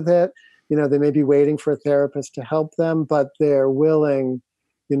dealt with it. They may be waiting for a therapist to help them, but they're willing,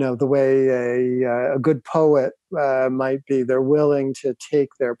 the way a good poet might be, they're willing to take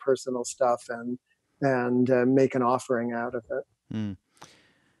their personal stuff and make an offering out of it. Mm.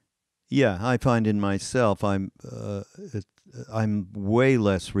 Yeah, I find in myself I'm way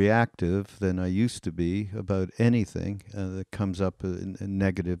less reactive than I used to be about anything that comes up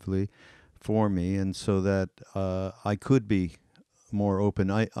negatively for me, and so that I could be more open.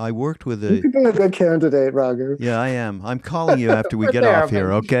 I worked with You could be a good candidate, Raghu. Yeah, I am. I'm calling you after we For get off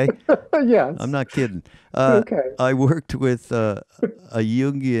here, okay? Yes. I'm not kidding. Okay. I worked with a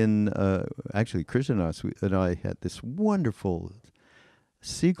Jungian, actually Krishnadas, and I had this wonderful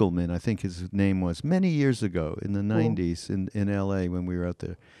Siegelman, I think his name was, many years ago in the 90s in LA when we were out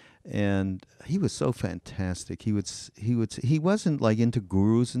there. And he was so fantastic. He wasn't like into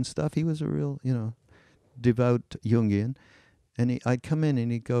gurus and stuff. He was a real, devout Jungian. And I'd come in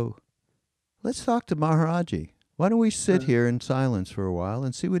and he'd go, "Let's talk to Maharaji. Why don't we sit here in silence for a while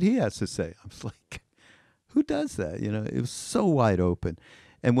and see what he has to say?" I was like, who does that? It was so wide open.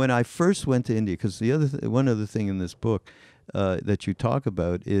 And when I first went to India, because one other thing in this book that you talk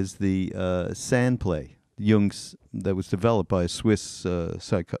about is the sand play, Jung's, that was developed by a Swiss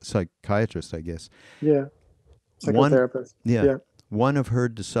psychiatrist, I guess. Yeah. Psychotherapist. Yeah. One of her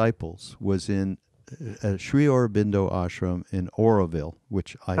disciples was in Sri Aurobindo ashram in Auroville,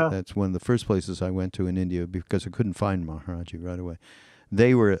 which that's one of the first places I went to in India because I couldn't find Maharaji right away.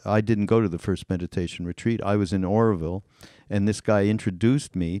 I didn't go to the first meditation retreat. I was in Auroville, and this guy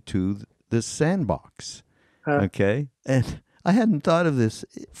introduced me to this sandbox. Okay? And I hadn't thought of this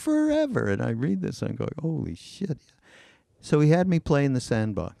forever, and I read this and I'm going, holy shit. So he had me play in the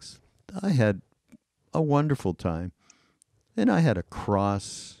sandbox. I had a wonderful time. Then I had a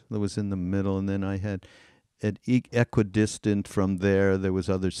cross that was in the middle, and then I had equidistant from there was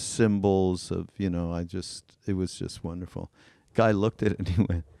other symbols of, it was just wonderful. Guy looked at it and he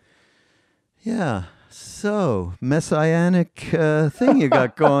went, "Yeah, so messianic thing you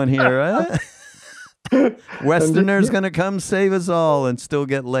got going here, huh? Westerners going to come save us all and still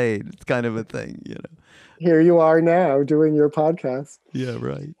get laid." It's kind of a thing, Here you are now doing your podcast. Yeah,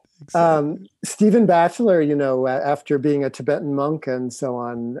 right. Exactly. Stephen Batchelor, after being a Tibetan monk and so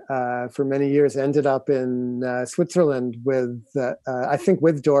on for many years, ended up in Switzerland with, I think,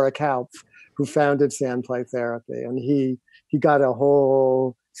 with Dora Kaupf, who founded sand play therapy, and he got a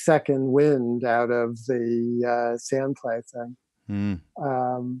whole second wind out of the sand play thing.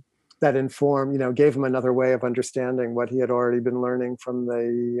 That informed, gave him another way of understanding what he had already been learning from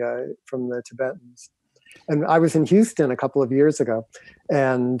the Tibetans. And I was in Houston a couple of years ago,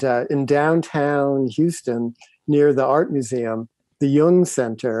 and in downtown Houston, near the art museum, the Jung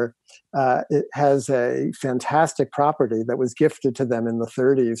Center, it has a fantastic property that was gifted to them in the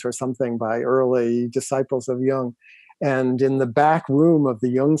 30s or something by early disciples of Jung. And in the back room of the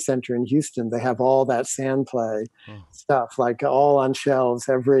Jung Center in Houston, they have all that sand play stuff, like all on shelves.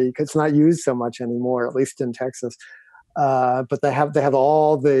 It's not used so much anymore, at least in Texas. But they have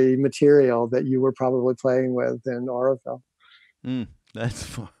all the material that you were probably playing with in Oroville. That's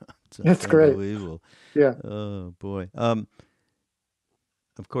fun. It's great. Unbelievable. Yeah. Oh boy.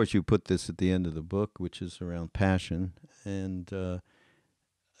 Of course, you put this at the end of the book, which is around passion, and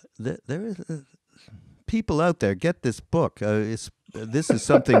there is people out there, get this book. This is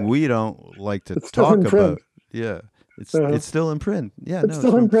something we don't like to It's still in talk print. about. Yeah, Uh, it's still in print. Yeah, it's no, it's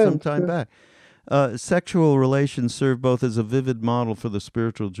still in from some print. time Yeah. back. Sexual relations serve both as a vivid model for the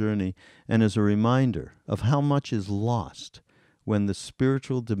spiritual journey and as a reminder of how much is lost when the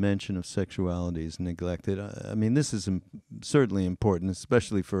spiritual dimension of sexuality is neglected. I mean, this is certainly important,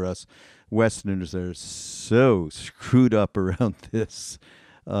 especially for us Westerners that are so screwed up around this.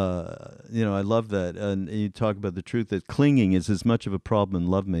 I love that. And you talk about the truth that clinging is as much of a problem in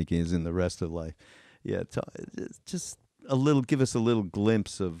lovemaking as in the rest of life. Yeah, it's just give us a little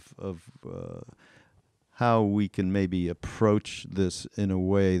glimpse of how we can maybe approach this in a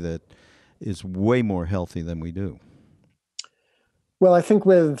way that is way more healthy than we do. Well, I think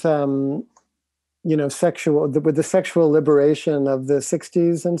with with the sexual liberation of the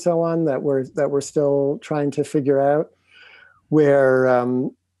 '60s and so on that we're still trying to figure out, where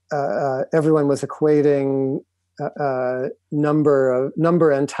everyone was equating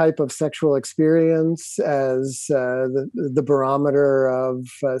number and type of sexual experience as the barometer of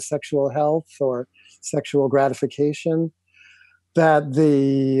sexual health or sexual gratification. That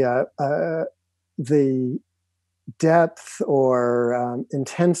the depth or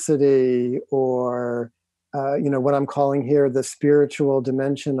intensity or what I'm calling here the spiritual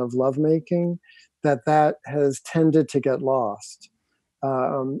dimension of lovemaking, that has tended to get lost.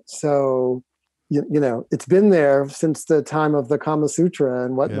 So it's been there since the time of the Kama Sutra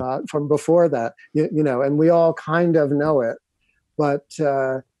and whatnot, from before that, and we all kind of know it, but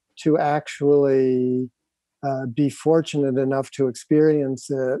to actually be fortunate enough to experience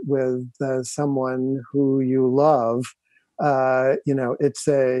it with someone who you love, it's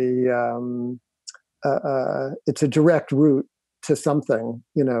a direct route to something,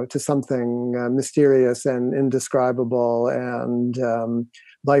 mysterious and indescribable and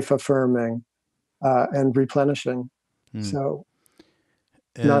life affirming and replenishing. So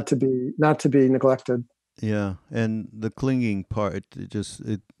not to be neglected. Yeah, and the clinging part,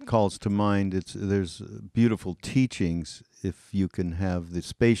 it calls to mind. There's beautiful teachings if you can have the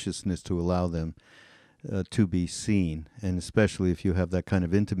spaciousness to allow them to be seen, and especially if you have that kind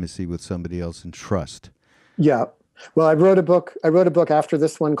of intimacy with somebody else and trust. Yeah. Well, I wrote a book after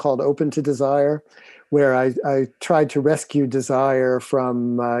this one called Open to Desire, where I tried to rescue desire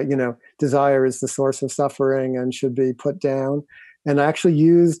from, desire is the source of suffering and should be put down. And I actually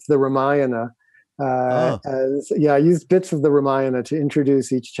used the Ramayana I used bits of the Ramayana to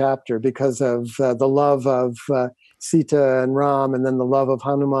introduce each chapter because of the love of Sita and Ram, and then the love of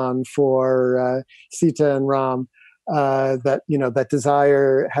Hanuman for Sita and Ram. That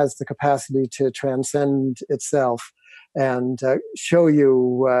desire has the capacity to transcend itself and show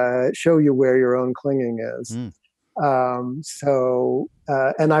you where your own clinging is. And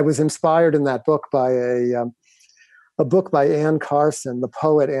I was inspired in that book by a book by Anne Carson, the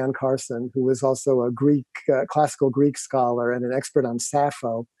poet Anne Carson, who was also a classical Greek scholar and an expert on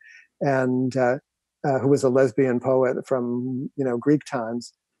Sappho, and who was a lesbian poet from Greek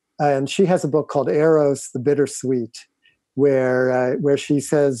times. And she has a book called Eros, the Bittersweet, where she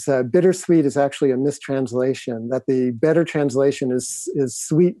says bittersweet is actually a mistranslation. That the better translation is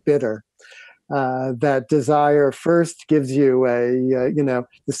sweet bitter. That desire first gives you the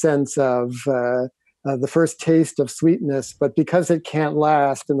sense of the first taste of sweetness, but because it can't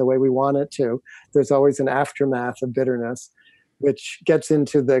last in the way we want it to, there's always an aftermath of bitterness, which gets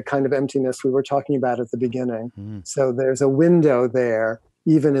into the kind of emptiness we were talking about at the beginning. So there's a window there,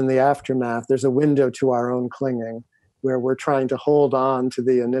 even in the aftermath, there's a window to our own clinging, where we're trying to hold on to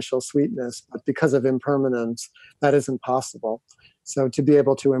the initial sweetness, but because of impermanence, that isn't possible. So to be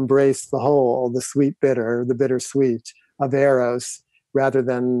able to embrace the whole, the sweet bitter, the bittersweet of Eros, rather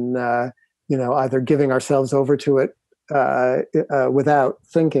than either giving ourselves over to it without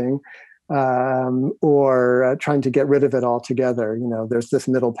thinking, or trying to get rid of it altogether. There's this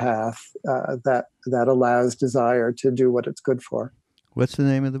middle path that allows desire to do what it's good for. What's the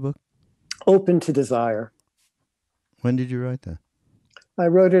name of the book? Open to Desire. When did you write that? I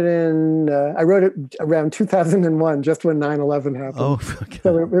wrote it around 2001, just when 9/11 happened. Oh, okay.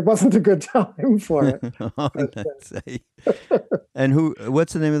 So it wasn't a good time for it. And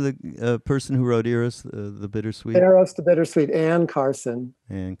what's the name of the person who wrote Eros, the Bittersweet? Eros, the Bittersweet, Anne Carson.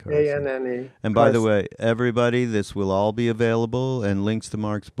 Anne Carson. ANNE. And by the way, everybody, this will all be available, and links to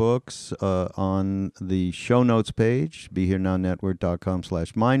Mark's books on the show notes page,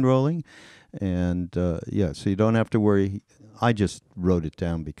 BeHereNowNetwork.com/mindrolling. And so you don't have to worry. I just wrote it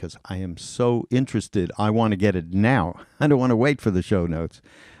down because I am so interested. I want to get it now. I don't want to wait for the show notes.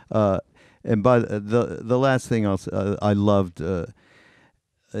 And by the last thing I loved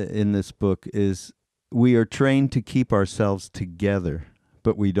in this book is we are trained to keep ourselves together,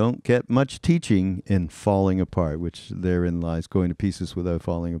 but we don't get much teaching in falling apart, which therein lies going to pieces without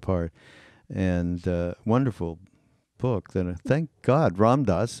falling apart. And wonderful book. Then thank God, Ram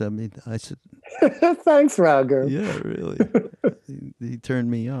Dass. I mean, I said, thanks, Raghu. yeah, really. He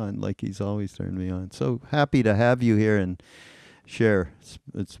turned me on like he's always turned me on. So happy to have you here and share.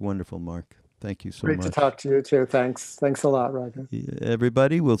 It's wonderful, Mark. Thank you so much. Great to talk to you too. Thanks a lot, Raghu.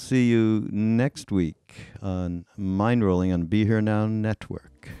 Everybody, we'll see you next week on Mindrolling on Be Here Now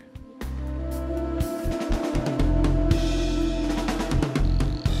Network.